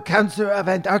Federal Council of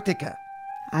Antarctica.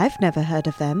 I've never heard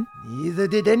of them. Neither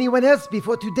did anyone else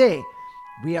before today.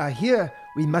 We are here.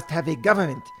 We must have a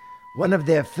government. One of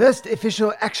their first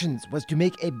official actions was to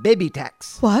make a baby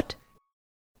tax. What?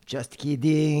 Just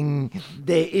kidding.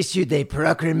 They issued a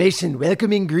proclamation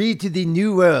welcoming Gree to the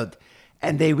new world,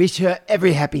 and they wish her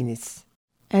every happiness.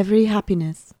 Every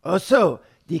happiness. Also,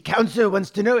 the council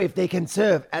wants to know if they can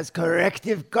serve as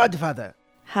corrective godfather.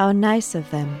 How nice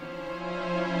of them.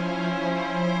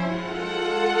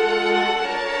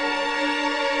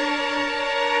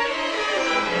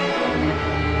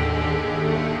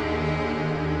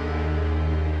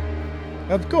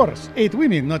 Of course, 8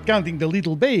 women, not counting the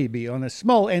little baby, on a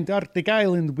small Antarctic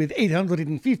island with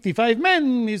 855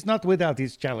 men is not without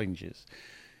its challenges.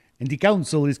 And the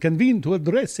council is convened to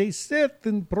address a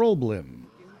certain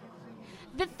problem.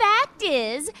 The fact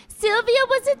is, Sylvia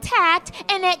was attacked,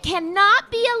 and it cannot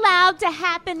be allowed to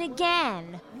happen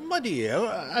again. My dear,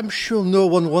 I'm sure no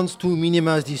one wants to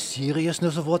minimize the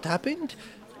seriousness of what happened,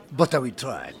 but I will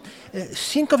try.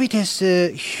 Think of it as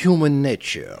human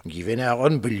nature, given our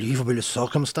unbelievable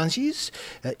circumstances.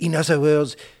 In other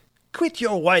words, quit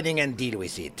your whining and deal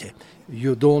with it.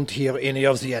 You don't hear any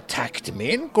of the attacked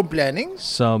men complaining?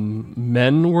 Some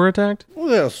men were attacked?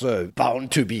 There's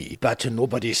bound to be, but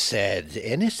nobody said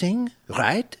anything,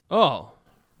 right? Oh,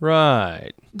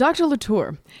 right. Dr.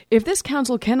 Latour, if this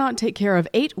council cannot take care of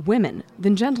 8 women,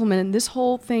 then gentlemen, this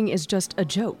whole thing is just a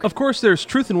joke. Of course, there's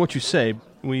truth in what you say.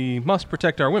 We must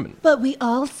protect our women. But we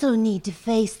also need to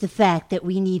face the fact that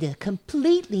we need a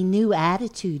completely new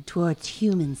attitude towards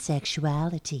human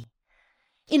sexuality.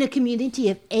 In a community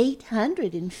of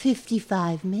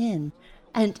 855 men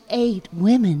and 8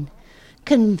 women,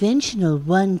 conventional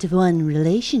one-to-one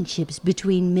relationships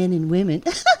between men and women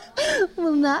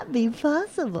will not be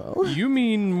possible. You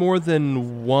mean more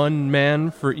than one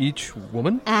man for each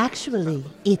woman? Actually,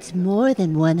 it's more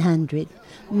than 100.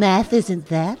 Math isn't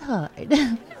that hard.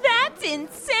 That's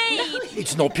insane!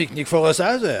 It's no picnic for us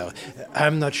either.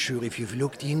 I'm not sure if you've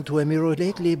looked into a mirror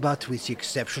lately, but with the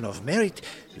exception of Merit,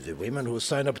 the women who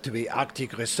sign up to be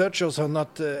Arctic researchers are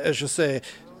not, as you say,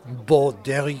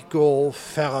 Borderico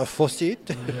Farrah Fawcett.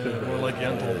 More like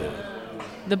Yentl.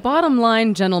 The bottom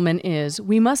line, gentlemen, is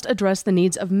we must address the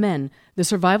needs of men, the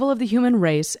survival of the human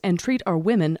race, and treat our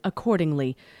women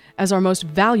accordingly as our most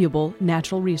valuable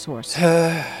natural resource.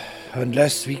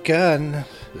 Unless we can,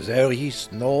 there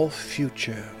is no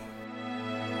future.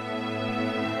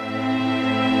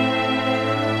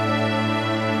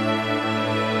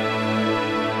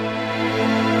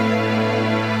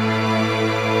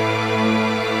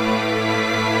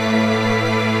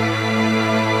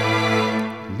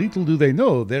 Little do they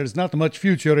know, there's not much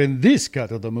future in this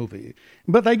cut of the movie.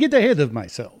 But I get ahead of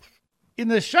myself. In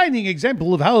a shining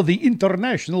example of how the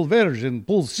international version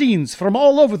pulls scenes from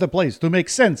all over the place to make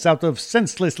sense out of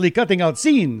senselessly cutting out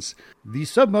scenes, the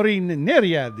submarine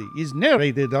Nereid is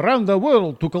narrated around the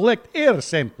world to collect air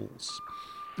samples.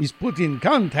 Is put in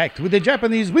contact with the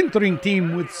Japanese wintering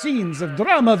team with scenes of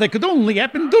drama that could only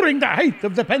happen during the height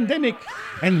of the pandemic,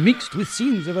 and mixed with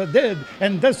scenes of a dead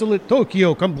and desolate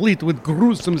Tokyo, complete with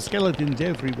gruesome skeletons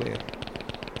everywhere.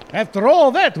 After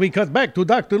all that, we cut back to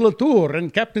Dr. Latour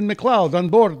and Captain McLeod on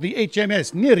board the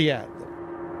HMS Nereid.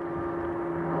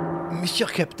 Monsieur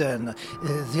Captain,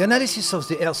 the analysis of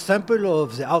the air sample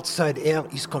of the outside air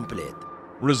is complete.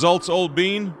 Results, Old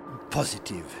Bean?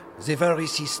 Positive. The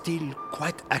virus is still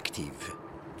quite active.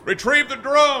 Retrieve the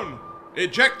drone!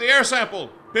 Eject the air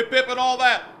sample! Pip-pip and all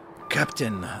that!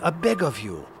 Captain, I beg of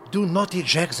you, do not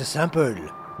eject the sample.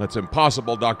 That's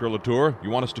impossible, Dr. Latour. You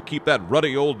want us to keep that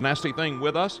ruddy old nasty thing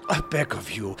with us? I beg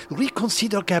of you,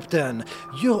 reconsider, Captain.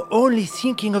 You're only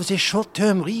thinking of the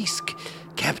short-term risk.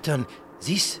 Captain,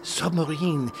 this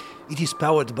submarine, it is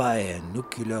powered by a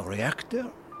nuclear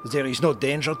reactor. There is no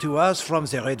danger to us from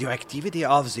the radioactivity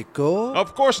of the core?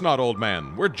 Of course not, old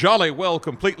man. We're jolly well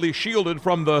completely shielded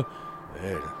from the...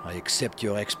 Well, I accept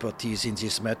your expertise in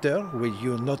this matter. Will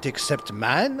you not accept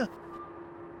mine?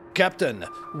 Captain,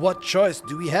 what choice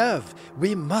do we have?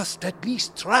 We must at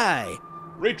least try.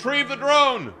 Retrieve the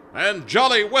drone! And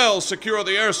jolly well secure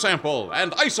the air sample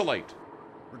and isolate!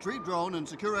 Retrieve drone and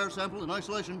secure air sample in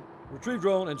isolation. Retrieve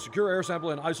drone and secure air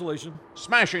sample in isolation.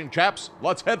 Smashing, chaps.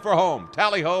 Let's head for home.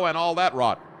 Tally-ho and all that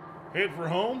rot. Head for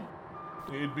home?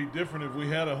 It'd be different if we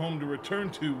had a home to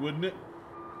return to, wouldn't it?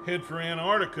 Head for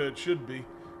Antarctica, it should be.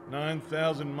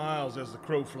 9,000 miles as the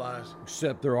crow flies.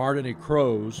 Except there aren't any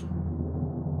crows.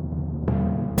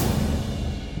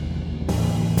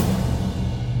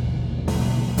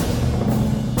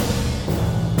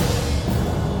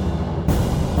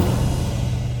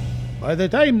 By the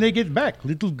time they get back,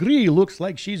 little Gree looks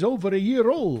like she's over a year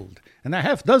old, and a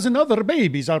half dozen other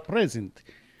babies are present.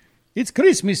 It's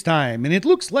Christmas time, and it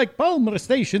looks like Palmer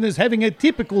Station is having a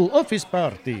typical office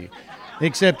party.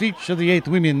 Except each of the 8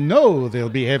 women know they'll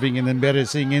be having an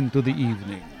embarrassing end to the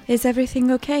evening. Is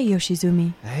everything okay,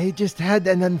 Yoshizumi? I just had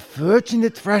an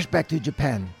unfortunate flashback to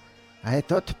Japan. I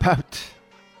thought about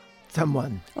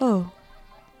someone. Oh,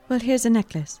 well, here's a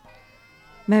necklace.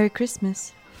 Merry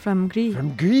Christmas. From Gris.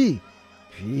 From Gris?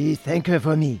 Please thank her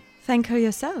for me. Thank her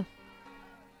yourself.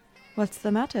 What's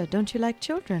the matter? Don't you like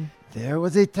children? There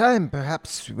was a time,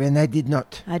 perhaps, when I did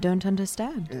not. I don't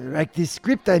understand. Like this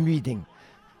script I'm reading.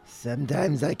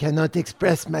 Sometimes I cannot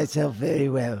express myself very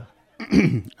well.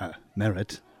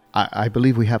 Merritt, I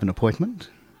believe we have an appointment.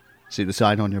 See the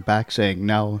sign on your back saying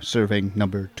now serving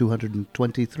number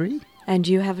 223? And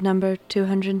you have number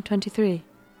 223.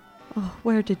 Oh,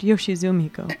 where did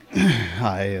Yoshizumi go?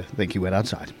 I think he went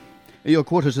outside. Your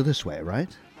quarters are this way,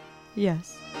 right?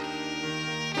 Yes.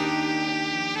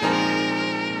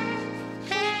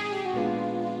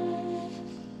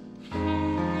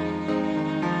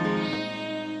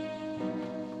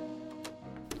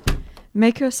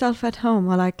 Make yourself at home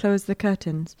while I close the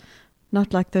curtains.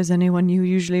 Not like there's anyone who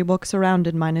usually walks around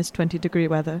in minus 20-degree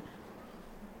weather.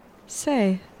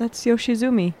 Say, that's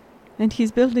Yoshizumi, and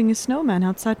he's building a snowman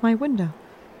outside my window.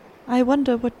 I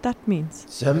wonder what that means.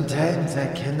 Sometimes I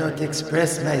cannot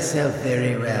express myself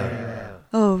very well.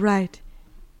 Oh, right.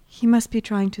 He must be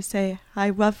trying to say, I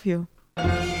love you.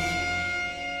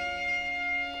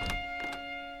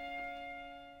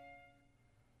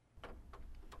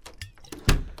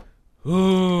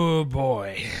 Oh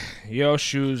boy,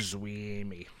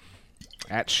 Yoshizumi.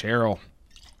 That's Cheryl.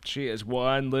 She is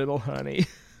one little honey.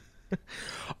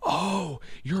 Oh,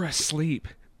 you're asleep.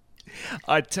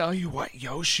 I tell you what,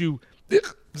 Yoshizumi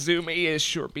is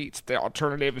sure beats the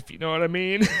alternative, if you know what I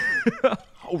mean.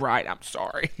 All right, I'm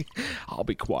sorry. I'll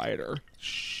be quieter.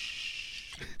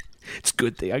 Shh. It's a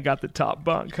good thing I got the top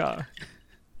bunk, huh?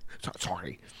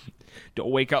 Sorry.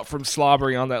 Don't wake up from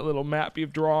slobbering on that little map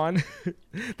you've drawn.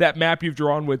 That map you've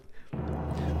drawn with...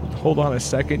 Hold on a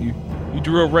second. You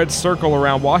drew a red circle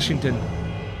around Washington.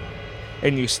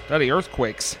 And you study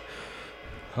earthquakes.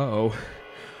 Uh-oh.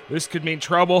 This could mean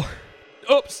trouble.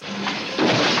 Oops!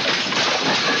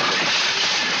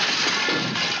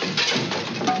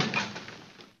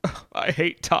 I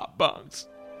hate top bunks.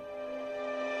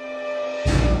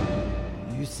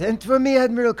 You sent for me,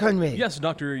 Admiral Conway? Yes,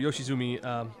 Dr.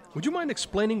 Yoshizumi. Would you mind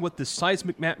explaining what this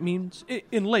seismic map means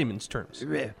in layman's terms?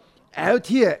 Out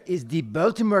here is the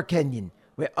Baltimore Canyon,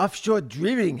 where offshore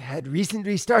drilling had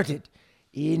recently started.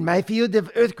 In my field of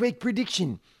earthquake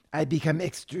prediction, I become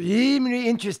extremely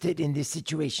interested in this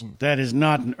situation. That is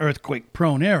not an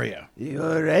earthquake-prone area.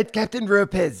 You're right, Captain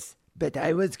Lopez. But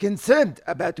I was concerned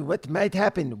about what might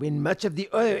happen when much of the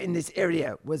oil in this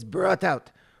area was brought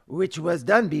out, which was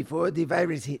done before the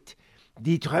virus hit.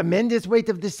 The tremendous weight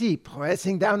of the sea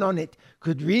pressing down on it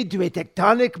could lead to a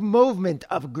tectonic movement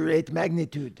of great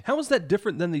magnitude. How is that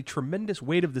different than the tremendous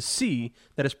weight of the sea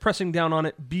that is pressing down on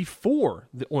it before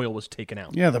the oil was taken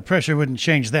out? Yeah, the pressure wouldn't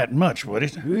change that much, would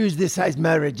it? Who's the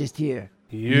seismologist here?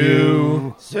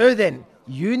 You. So then,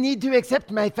 you need to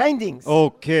accept my findings.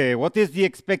 Okay, what is the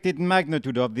expected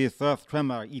magnitude of this earth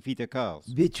tremor if it occurs?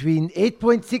 Between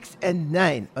 8.6 and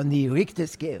 9 on the Richter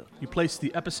scale. You placed the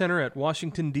epicenter at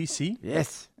Washington, D.C.?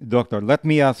 Yes. Doctor, let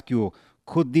me ask you,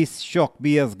 could this shock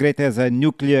be as great as a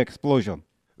nuclear explosion?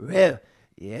 Well,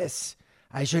 yes.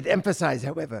 I should emphasize,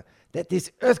 however, that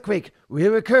this earthquake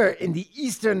will occur in the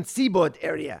eastern seaboard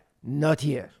area, not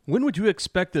here. When would you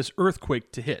expect this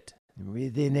earthquake to hit?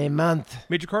 Within a month.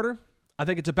 Major Carter, I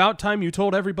think it's about time you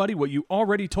told everybody what you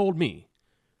already told me.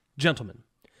 Gentlemen,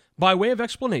 by way of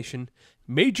explanation,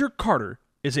 Major Carter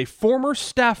is a former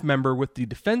staff member with the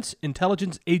Defense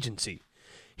Intelligence Agency.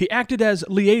 He acted as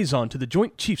liaison to the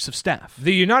Joint Chiefs of Staff.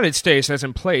 The United States has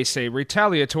in place a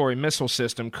retaliatory missile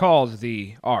system called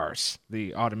the ARS,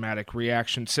 the Automatic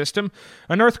Reaction System.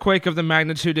 An earthquake of the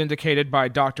magnitude indicated by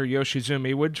Dr.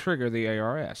 Yoshizumi would trigger the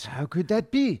ARS. How could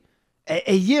that be?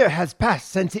 A year has passed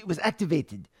since it was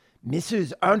activated.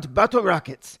 Missiles aren't bottle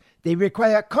rockets. They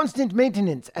require constant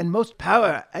maintenance, and most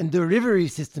power and delivery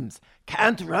systems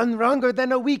can't run longer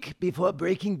than a week before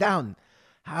breaking down.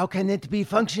 How can it be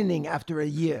functioning after a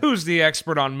year? Who's the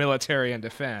expert on military and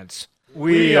defense?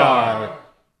 We are.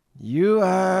 You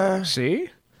are.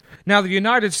 See? Now, the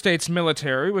United States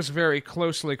military was very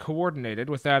closely coordinated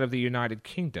with that of the United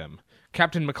Kingdom.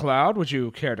 Captain McLeod, would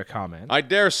you care to comment? I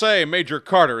dare say Major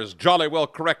Carter is jolly well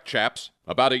correct, chaps.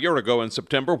 About a year ago in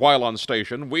September, while on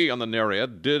station, we on the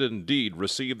Nereid did indeed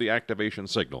receive the activation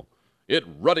signal. It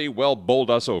ruddy well bowled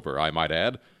us over, I might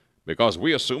add. because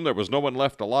we assumed there was no one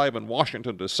left alive in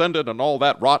Washington to send it and all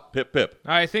that rot, pip pip.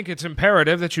 I think it's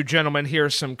imperative that you gentlemen hear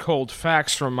some cold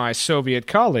facts from my Soviet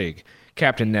colleague,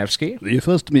 Captain Nevsky. The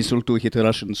first missile to hit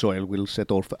Russian soil will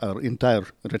set off our entire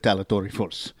retaliatory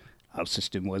force. Our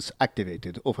system was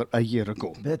activated over a year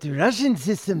ago. But Russian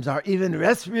systems are even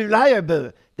less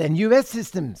reliable than U.S.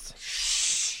 systems.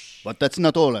 But that's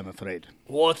not all, I'm afraid.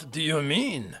 What do you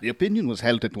mean? The opinion was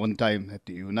held at one time that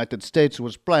the United States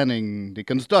was planning the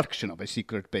construction of a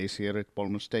secret base here at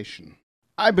Palmer Station.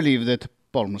 I believe that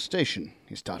Palmer Station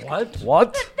is targeted.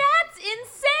 What? But that's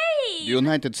insane! The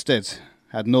United States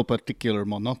had no particular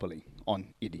monopoly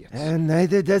on idiots. And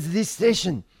neither does this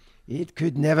station. It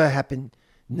could never happen.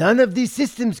 None of these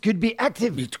systems could be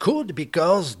active. It could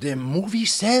because the movie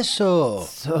says so.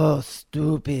 So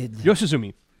stupid.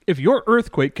 Yoshizumi, if your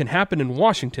earthquake can happen in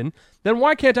Washington, then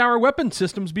why can't our weapon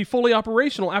systems be fully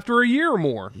operational after a year or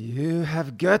more? You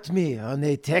have got me on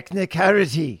a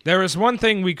technicality. There is one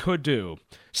thing we could do.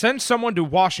 Send someone to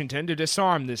Washington to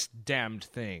disarm this damned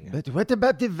thing. But what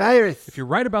about the virus? If you're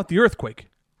right about the earthquake,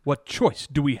 what choice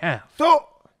do we have? So,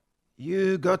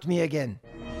 you got me again.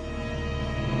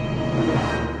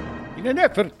 In an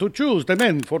effort to choose the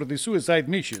men for the suicide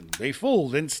mission, they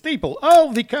fold and staple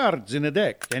all the cards in a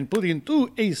deck and put in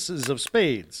 2 aces of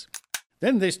spades.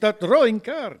 Then they start drawing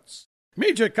cards.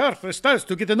 Major Carter starts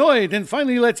to get annoyed and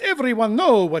finally lets everyone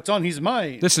know what's on his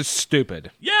mind. This is stupid.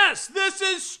 Yes, this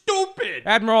is stupid!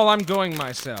 Admiral, I'm going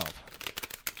myself.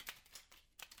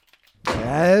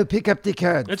 I'll pick up the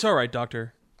card. It's all right,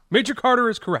 Doctor. Major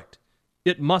Carter is correct.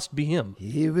 It must be him.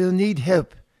 He will need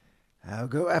help. I'll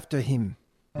go after him.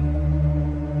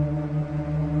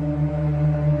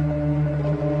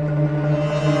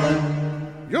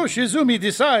 Yoshizumi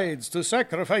decides to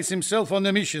sacrifice himself on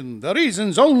the mission. The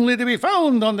reason's only to be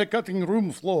found on the cutting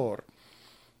room floor.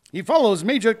 He follows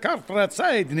Major Carter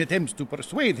outside and attempts to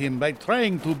persuade him by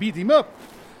trying to beat him up.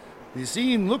 The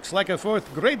scene looks like a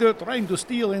 4th grader trying to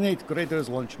steal an 8th grader's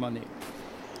lunch money.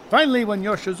 Finally, when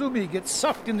Yoshizumi gets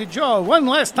socked in the jaw one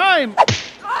last time,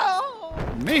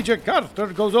 Major Carter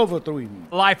goes over to him.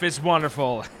 Life is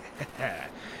wonderful.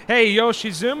 Hey,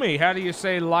 Yoshizumi, how do you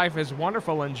say life is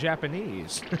wonderful in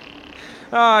Japanese?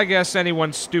 I guess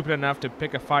anyone stupid enough to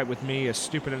pick a fight with me is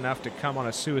stupid enough to come on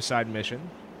a suicide mission.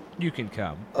 You can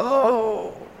come.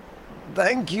 Oh,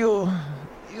 thank you.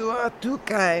 You are too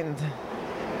kind.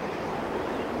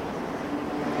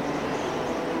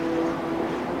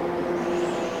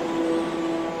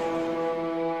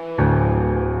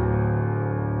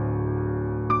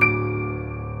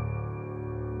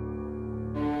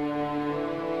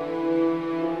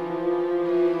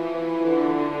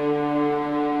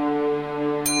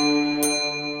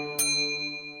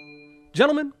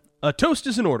 Gentlemen, a toast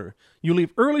is in order. You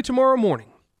leave early tomorrow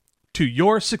morning. To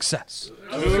your success.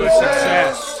 To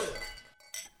success.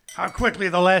 How quickly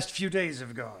the last few days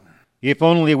have gone. If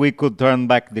only we could turn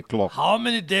back the clock. How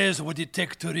many days would it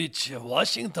take to reach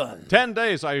Washington? 10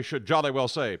 days, I should jolly well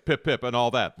say. Pip pip and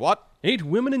all that. What? 8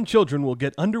 women and children will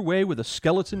get underway with a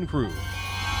skeleton crew.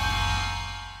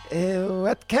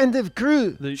 What kind of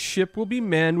crew? The ship will be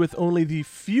manned with only the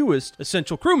fewest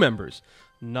essential crew members,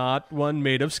 not one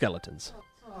made of skeletons.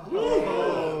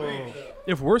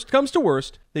 If worst comes to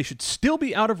worst, they should still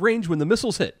be out of range when the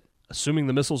missiles hit, assuming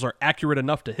the missiles are accurate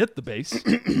enough to hit the base.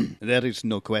 There is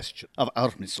no question of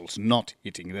our missiles not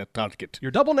hitting their target.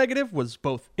 Your double negative was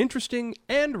both interesting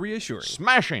and reassuring.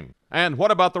 Smashing! And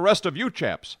what about the rest of you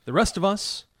chaps? The rest of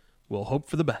us will hope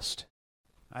for the best.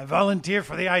 I volunteer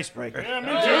for the icebreaker. Yeah, me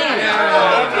too.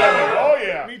 Oh,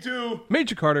 yeah. Me too.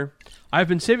 Major Carter, I've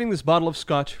been saving this bottle of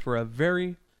scotch for a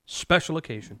very special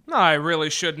occasion. I really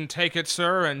shouldn't take it,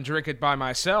 sir, and drink it by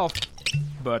myself,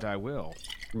 but I will.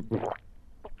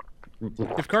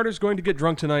 If Carter's going to get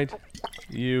drunk tonight,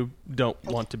 you don't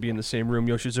want to be in the same room,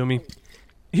 Yoshizumi.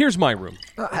 Here's my room.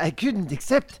 I couldn't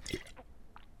accept.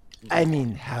 I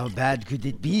mean, how bad could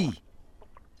it be?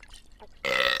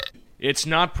 It's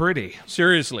not pretty.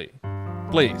 Seriously.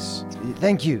 Please.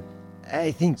 Thank you.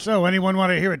 I think... So, anyone want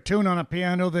to hear a tune on a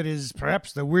piano that is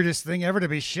perhaps the weirdest thing ever to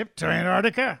be shipped to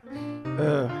Antarctica?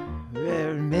 Well,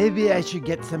 maybe I should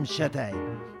get some shut-eye.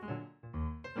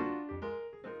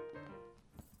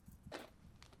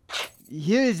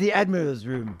 Here is the Admiral's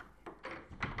room.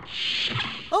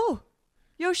 Oh,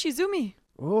 Yoshizumi.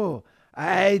 Oh,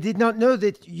 I did not know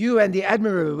that you and the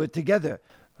Admiral were together.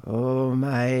 Oh,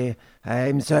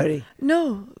 I'm sorry.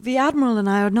 No, the Admiral and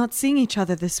I are not seeing each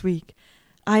other this week.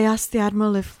 I asked the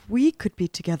Admiral if we could be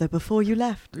together before you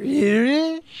left.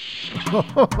 Really?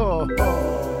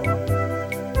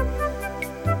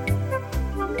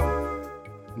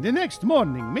 The next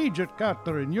morning, Major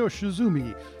Carter and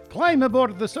Yoshizumi climb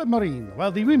aboard the submarine,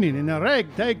 while the women in a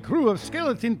ragtag crew of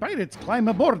skeleton pirates climb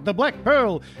aboard the Black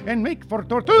Pearl and make for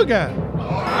Tortuga.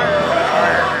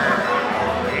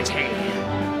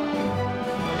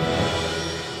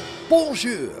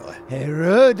 Bonjour.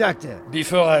 Hello, Doctor.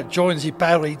 Before I join the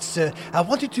pirates, I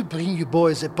wanted to bring you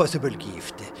boys a possible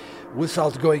gift.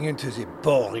 Without going into the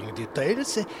boring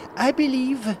details, I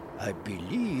believe,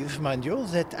 mind you,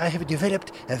 that I have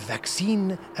developed a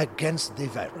vaccine against the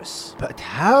virus. But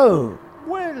how?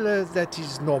 Well, that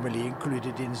is normally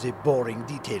included in the boring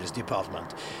details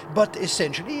department. But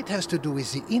essentially, it has to do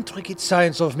with the intricate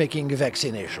science of making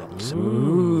vaccinations.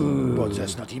 Ooh. But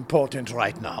that's not important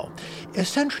right now.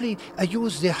 Essentially, I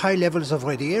use the high levels of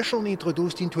radiation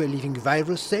introduced into a living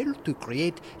virus cell to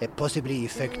create a possibly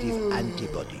effective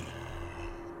antibody.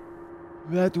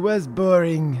 That was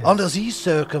boring. Under these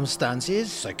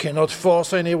circumstances, I cannot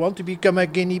force anyone to become a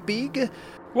guinea pig.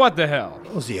 What the hell?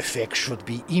 The effect should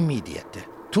be immediate.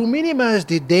 To minimize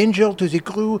the danger to the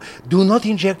crew, do not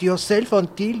inject yourself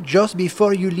until just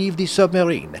before you leave the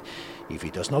submarine. If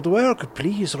it does not work,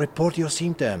 please report your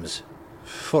symptoms.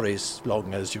 For as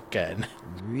long as you can.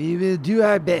 We will do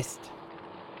our best.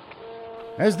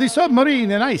 As the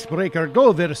submarine and icebreaker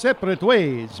go their separate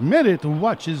ways, Merit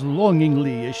watches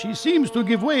longingly as she seems to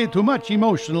give way to much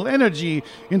emotional energy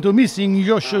into missing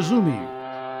Yoshizumi.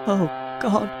 Oh,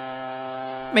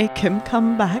 God. Make him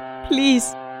come back,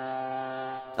 please.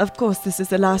 Of course, this is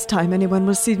the last time anyone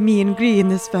will see me and Gree in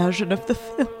this version of the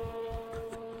film.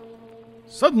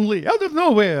 Suddenly, out of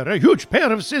nowhere, a huge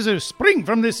pair of scissors spring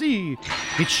from the sea.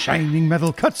 Its shining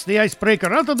metal cuts the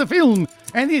icebreaker out of the film,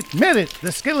 and it, Merit,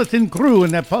 the skeleton crew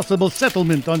and a possible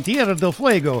settlement on Tierra del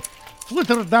Fuego,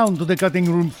 flitter down to the cutting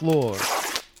room floor.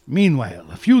 Meanwhile,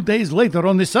 a few days later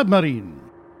on the submarine.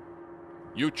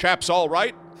 You chaps all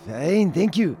right? Fine,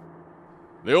 thank you.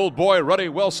 The old boy Ruddy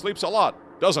well sleeps a lot,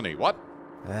 doesn't he, what?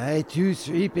 I too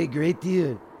sleep a great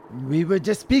deal. We were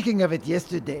just speaking of it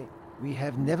yesterday. We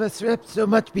have never slept so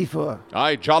much before.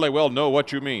 I jolly well know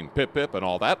what you mean, Pip-Pip and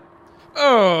all that.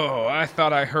 Oh, I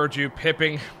thought I heard you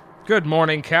pipping. Good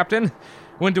morning, Captain.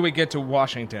 When do we get to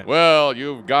Washington? Well,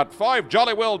 you've got 5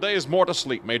 jolly well days more to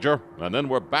sleep, Major, and then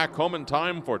we're back home in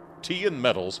time for tea and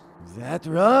medals. Is that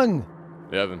wrong?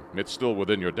 Yeah, it's still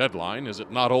within your deadline, is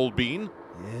it not, old bean?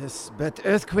 Yes, but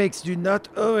earthquakes do not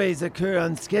always occur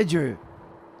on schedule.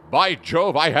 By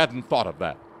Jove, I hadn't thought of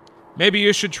that. Maybe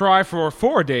you should try for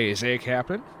 4 days, eh,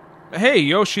 Captain? Hey,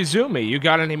 Yoshizumi, you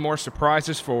got any more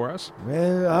surprises for us?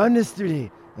 Well, honestly,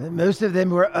 most of them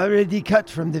were already cut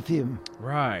from the film.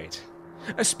 Right.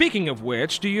 Speaking of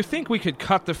which, do you think we could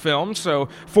cut the film so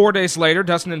 4 days later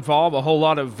doesn't involve a whole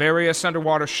lot of various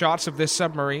underwater shots of this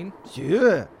submarine?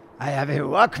 Sure. I have a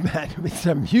Walkman with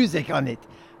some music on it.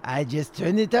 I just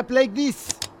turn it up like this.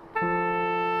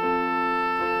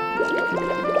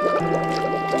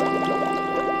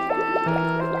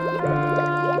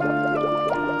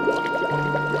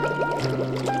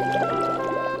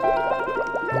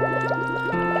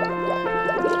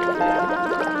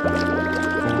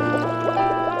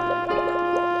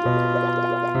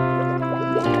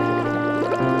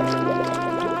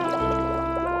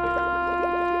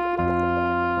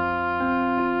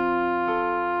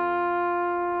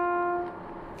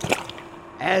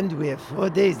 And we have 4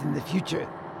 days in the future.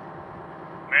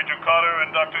 Major Carter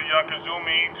and Dr.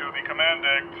 Yakizumi to the command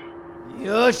deck.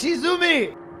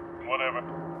 Yoshizumi! Whatever.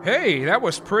 Hey, that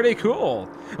was pretty cool.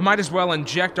 Might as well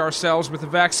inject ourselves with the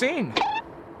vaccine.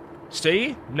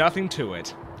 See? Nothing to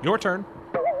it. Your turn.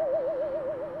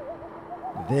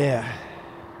 There.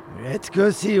 Let's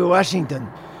go see Washington.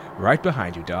 Right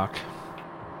behind you, Doc.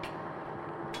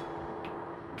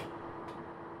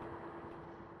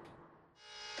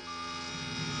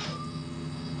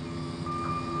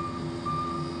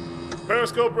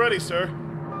 Periscope ready, sir.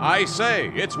 I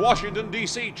say, it's Washington,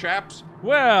 D.C., chaps.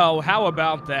 Well, how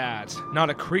about that? Not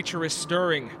a creature is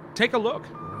stirring. Take a look.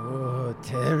 Oh,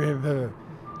 terrible.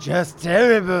 Just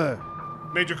terrible.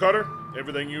 Major Carter,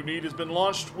 everything you need has been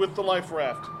launched with the life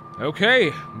raft.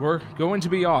 Okay, we're going to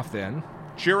be off then.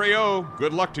 Cheerio,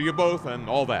 good luck to you both and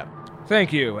all that.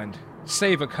 Thank you, and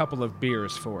save a couple of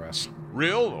beers for us.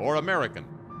 Real or American?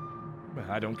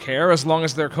 I don't care as long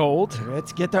as they're cold.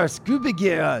 Let's get our scuba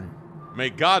gear on. May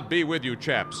God be with you,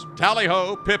 chaps.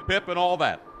 Tally-ho, pip-pip, and all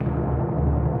that.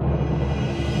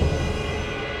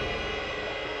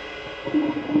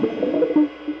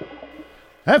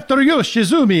 After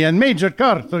Yoshizumi and Major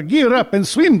Carter gear up and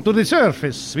swim to the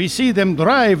surface, we see them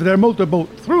drive their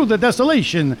motorboat through the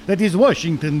desolation that is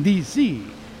Washington, D.C.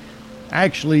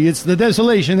 Actually, it's the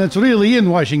desolation that's really in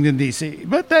Washington, D.C.,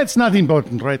 but that's not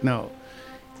important right now.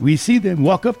 we see them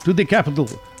walk up to the Capitol,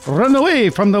 run away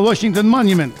from the Washington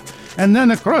Monument, and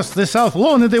then across the South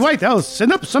Lawn of the White House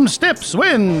and up some steps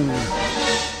when...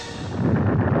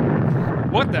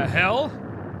 What the hell?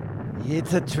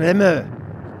 It's a tremor.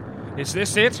 Is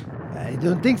this it? I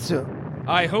don't think so.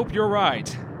 I hope you're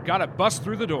right. Gotta bust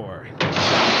through the door.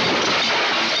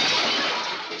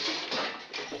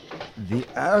 The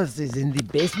house is in the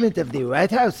basement of the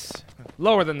White House.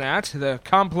 Lower than that. The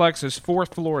complex is 4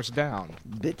 floors down.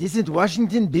 But isn't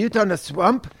Washington built on a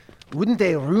swamp? Wouldn't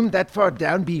a room that far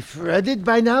down be flooded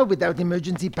by now without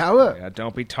emergency power? Yeah,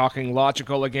 don't be talking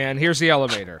logical again. Here's the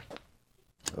elevator.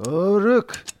 Oh,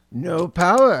 look. No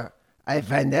power. I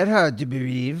find that hard to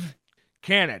believe.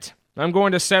 Can it? I'm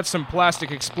going to set some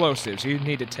plastic explosives. You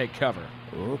need to take cover.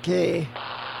 Okay.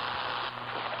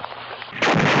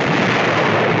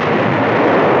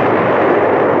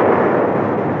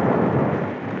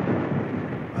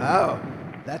 Wow,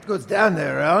 that goes down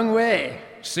the wrong way.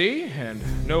 See? And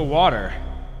no water.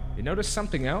 You notice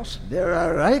something else? There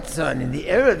are lights on in the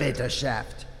elevator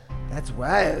shaft. That's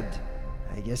wild.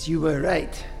 I guess you were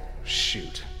right.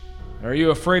 Shoot. Are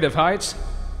you afraid of heights?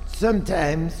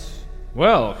 Sometimes.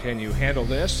 Well, can you handle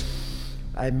this?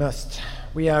 I must.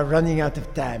 We are running out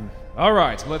of time. All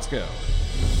right, let's go.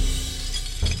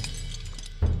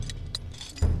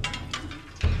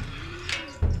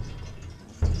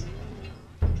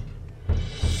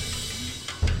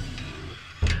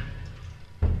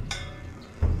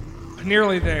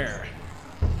 Nearly there.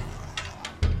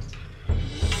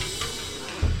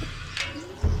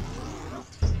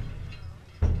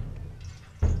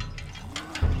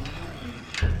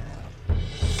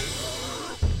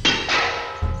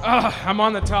 I'm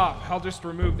on the top. I'll just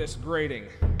remove this grating.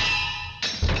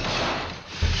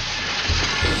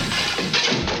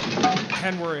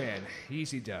 And we're in.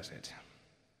 Easy does it.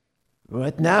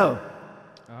 What now?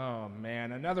 Oh,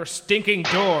 man, another stinking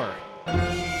door.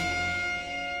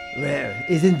 Well,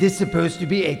 isn't this supposed to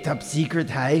be a top-secret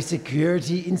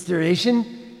high-security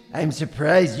installation? I'm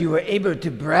surprised you were able to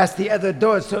blast the other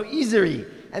doors so easily,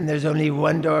 and there's only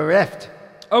one door left.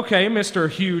 Okay, Mr.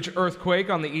 Huge Earthquake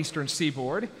on the Eastern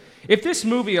Seaboard. If this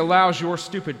movie allows your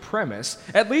stupid premise,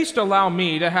 at least allow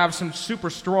me to have some super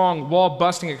strong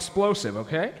wall-busting explosive,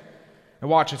 okay? And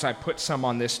watch as I put some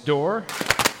on this door.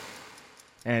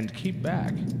 And keep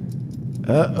back.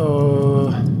 Uh-oh.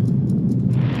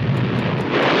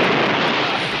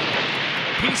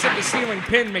 A piece of the ceiling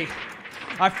pinned me.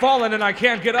 I've fallen and I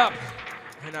can't get up.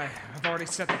 And I've already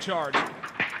set the charge.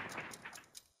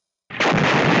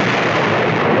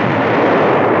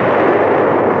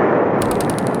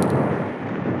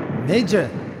 Major,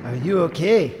 are you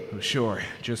okay? Oh, sure,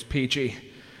 just peachy.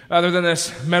 Other than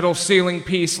this metal ceiling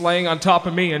piece laying on top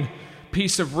of me and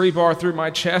piece of rebar through my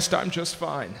chest, I'm just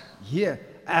fine. Here,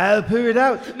 I'll pull it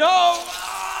out. No!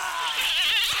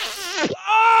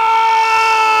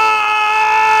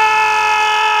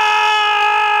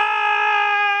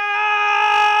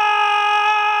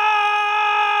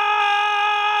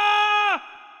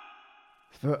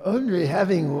 For only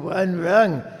having one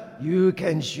rung, you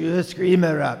can sure scream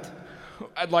a lot.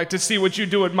 I'd like to see what you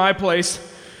do at my place.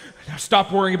 Now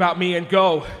stop worrying about me and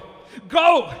go.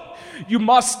 Go! You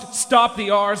must stop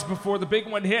the R's before the big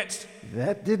one hits.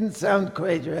 That didn't sound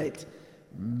quite right,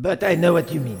 but I know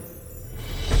what you mean.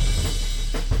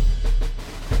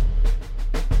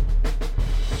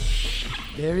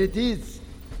 There it is.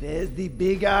 There's the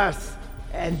big arse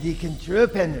and the control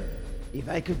panel. If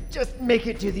I could just make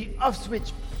it to the off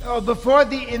switch, before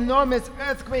the enormous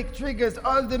earthquake triggers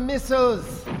all the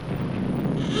missiles.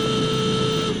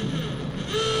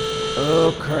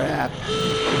 Oh, crap.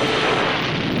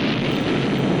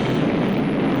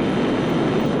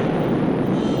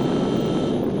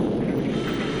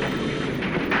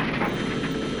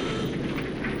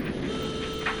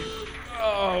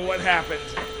 Oh, what happened?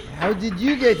 How did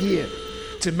you get here?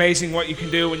 It's amazing what you can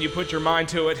do when you put your mind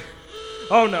to it.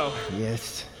 Oh, no.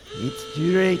 Yes, it's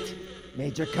too late.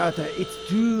 Major Carter, it's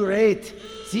too late.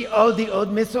 See all the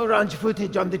old missile launch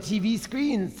footage on the TV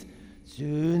screens.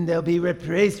 Soon they'll be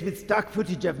replaced with stock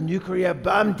footage of nuclear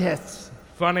bomb tests.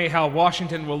 Funny how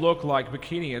Washington will look like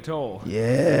Bikini Atoll.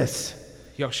 Yes.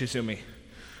 Yoshizumi,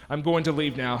 I'm going to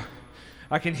leave now.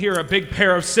 I can hear a big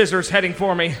pair of scissors heading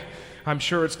for me. I'm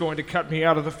sure it's going to cut me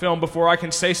out of the film before I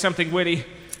can say something witty.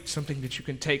 Something that you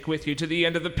can take with you to the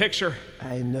end of the picture.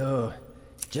 I know.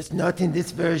 Just not in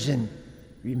this version.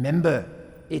 Remember,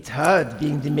 it's hard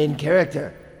being the main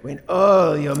character when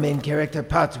all your main character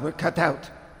parts were cut out.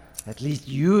 At least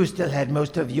you still had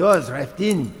most of yours left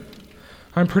in.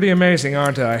 I'm pretty amazing,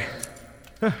 aren't I?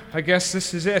 I guess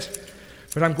this is it.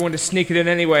 But I'm going to sneak it in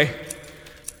anyway.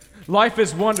 Life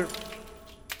is wonder...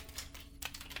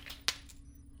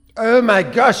 Oh my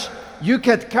gosh! You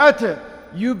cut Carter!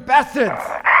 You bastards!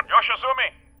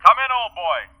 Yoshizumi, come in, old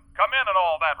boy. Come in and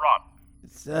all that rot.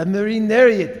 Submarine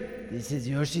Nereid. This is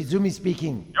Yoshizumi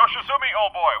speaking. Yoshizumi,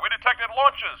 old boy, we detected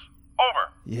launches.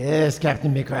 Over. Yes,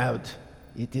 Captain McCloud.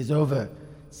 It is over.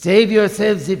 Save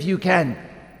yourselves if you can.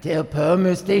 Tell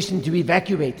Palmer Station to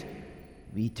evacuate.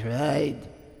 We tried.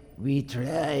 We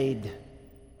tried.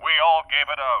 We all gave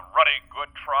it a ruddy good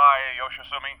try,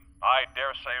 Yoshizumi. I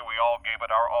dare say we all gave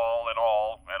it our all and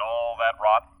all that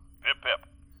rot. Pip pip.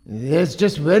 There's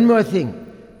just one more thing.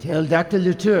 Tell Dr.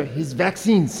 Latour his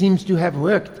vaccine seems to have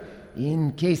worked,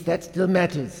 in case that still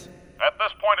matters. At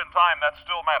this point in time, that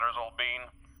still matters, old bean.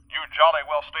 You jolly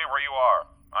well stay where you are,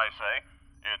 I say.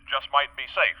 It just might be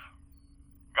safe.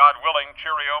 God willing,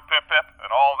 cheerio, pip pip,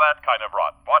 and all that kind of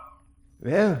rot. What?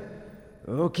 Well,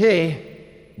 okay.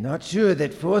 Not sure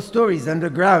that 4 stories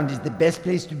underground is the best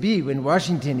place to be when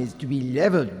Washington is to be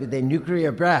leveled with a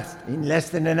nuclear blast in less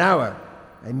than an hour.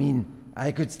 I mean,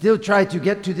 I could still try to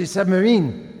get to the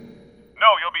submarine.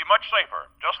 No, you'll be much safer.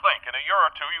 Just think, in a year or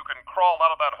two you can crawl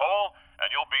out of that hole, and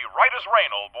you'll be right as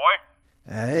rain, old boy.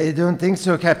 I don't think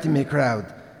so, Captain McCloud.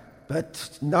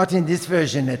 But not in this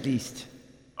version, at least.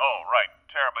 Oh, right.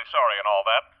 Terribly sorry and all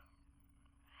that.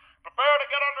 Prepare to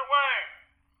get underway.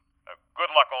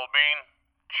 Good luck, old bean.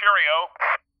 Cheerio.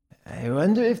 I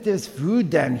wonder if there's food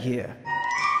down here.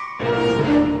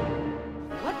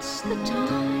 What's the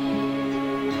time?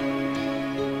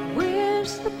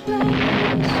 Where's the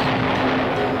place?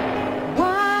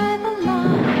 Why the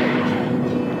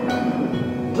line?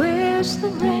 Where's the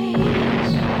race?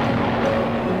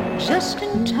 Just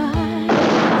in time,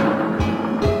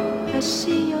 I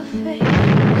see your face.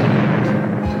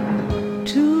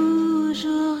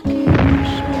 Toujours quelque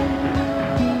chose.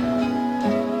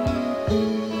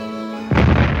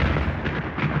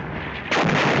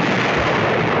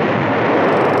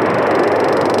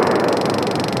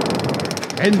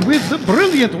 And with the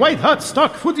brilliant white-hot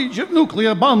stock footage of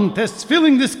nuclear bomb tests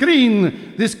filling the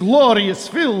screen, this glorious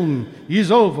film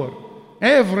is over.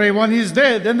 Everyone is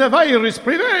dead and the virus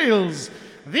prevails.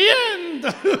 The end!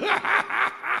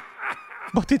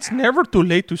 But it's never too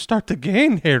late to start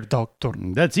again, Herr Doctor.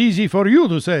 That's easy for you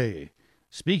to say.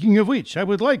 Speaking of which, I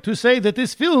would like to say that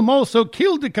this film also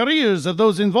killed the careers of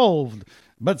those involved.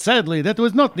 But sadly, that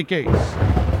was not the case.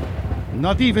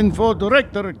 Not even for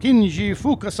director Kinji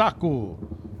Fukasaku.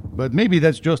 But maybe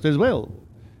that's just as well,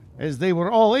 as they were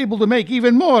all able to make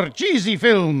even more cheesy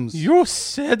films. You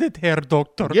said it, Herr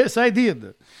Doctor. Yes, I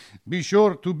did. Be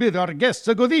sure to bid our guests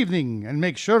a good evening and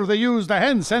make sure they use the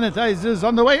hand sanitizers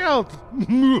on the way out.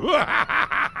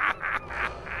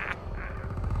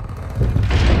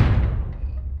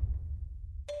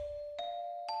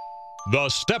 The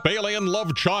Step Alien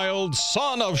Love Child,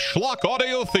 son of Schlock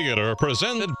Audio Theater,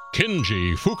 presented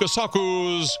Kinji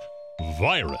Fukasaku's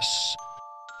Virus.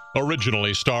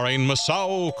 Originally starring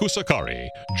Masao Kusakari,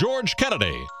 George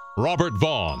Kennedy, Robert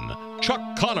Vaughn, Chuck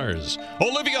Connors,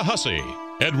 Olivia Hussey,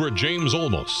 Edward James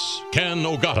Olmos, Ken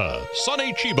Ogata,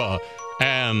 Sonny Chiba,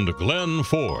 and Glenn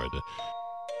Ford.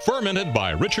 Fermented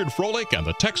by Richard Froelich and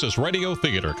the Texas Radio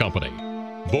Theater Company.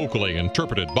 Vocally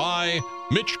interpreted by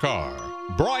Mitch Carr,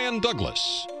 Brian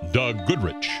Douglas, Doug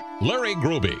Goodrich, Larry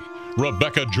Groby,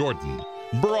 Rebecca Jordan,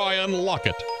 Brian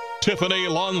Lockett, Tiffany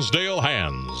Lonsdale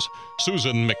Hands,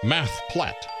 Susan McMath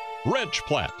Platt, Reg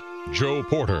Platt, Joe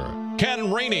Porter,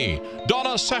 Ken Rainey,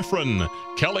 Donna Saffron,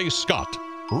 Kelly Scott,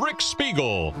 Rick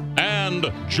Spiegel,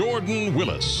 and Jordan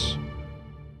Willis.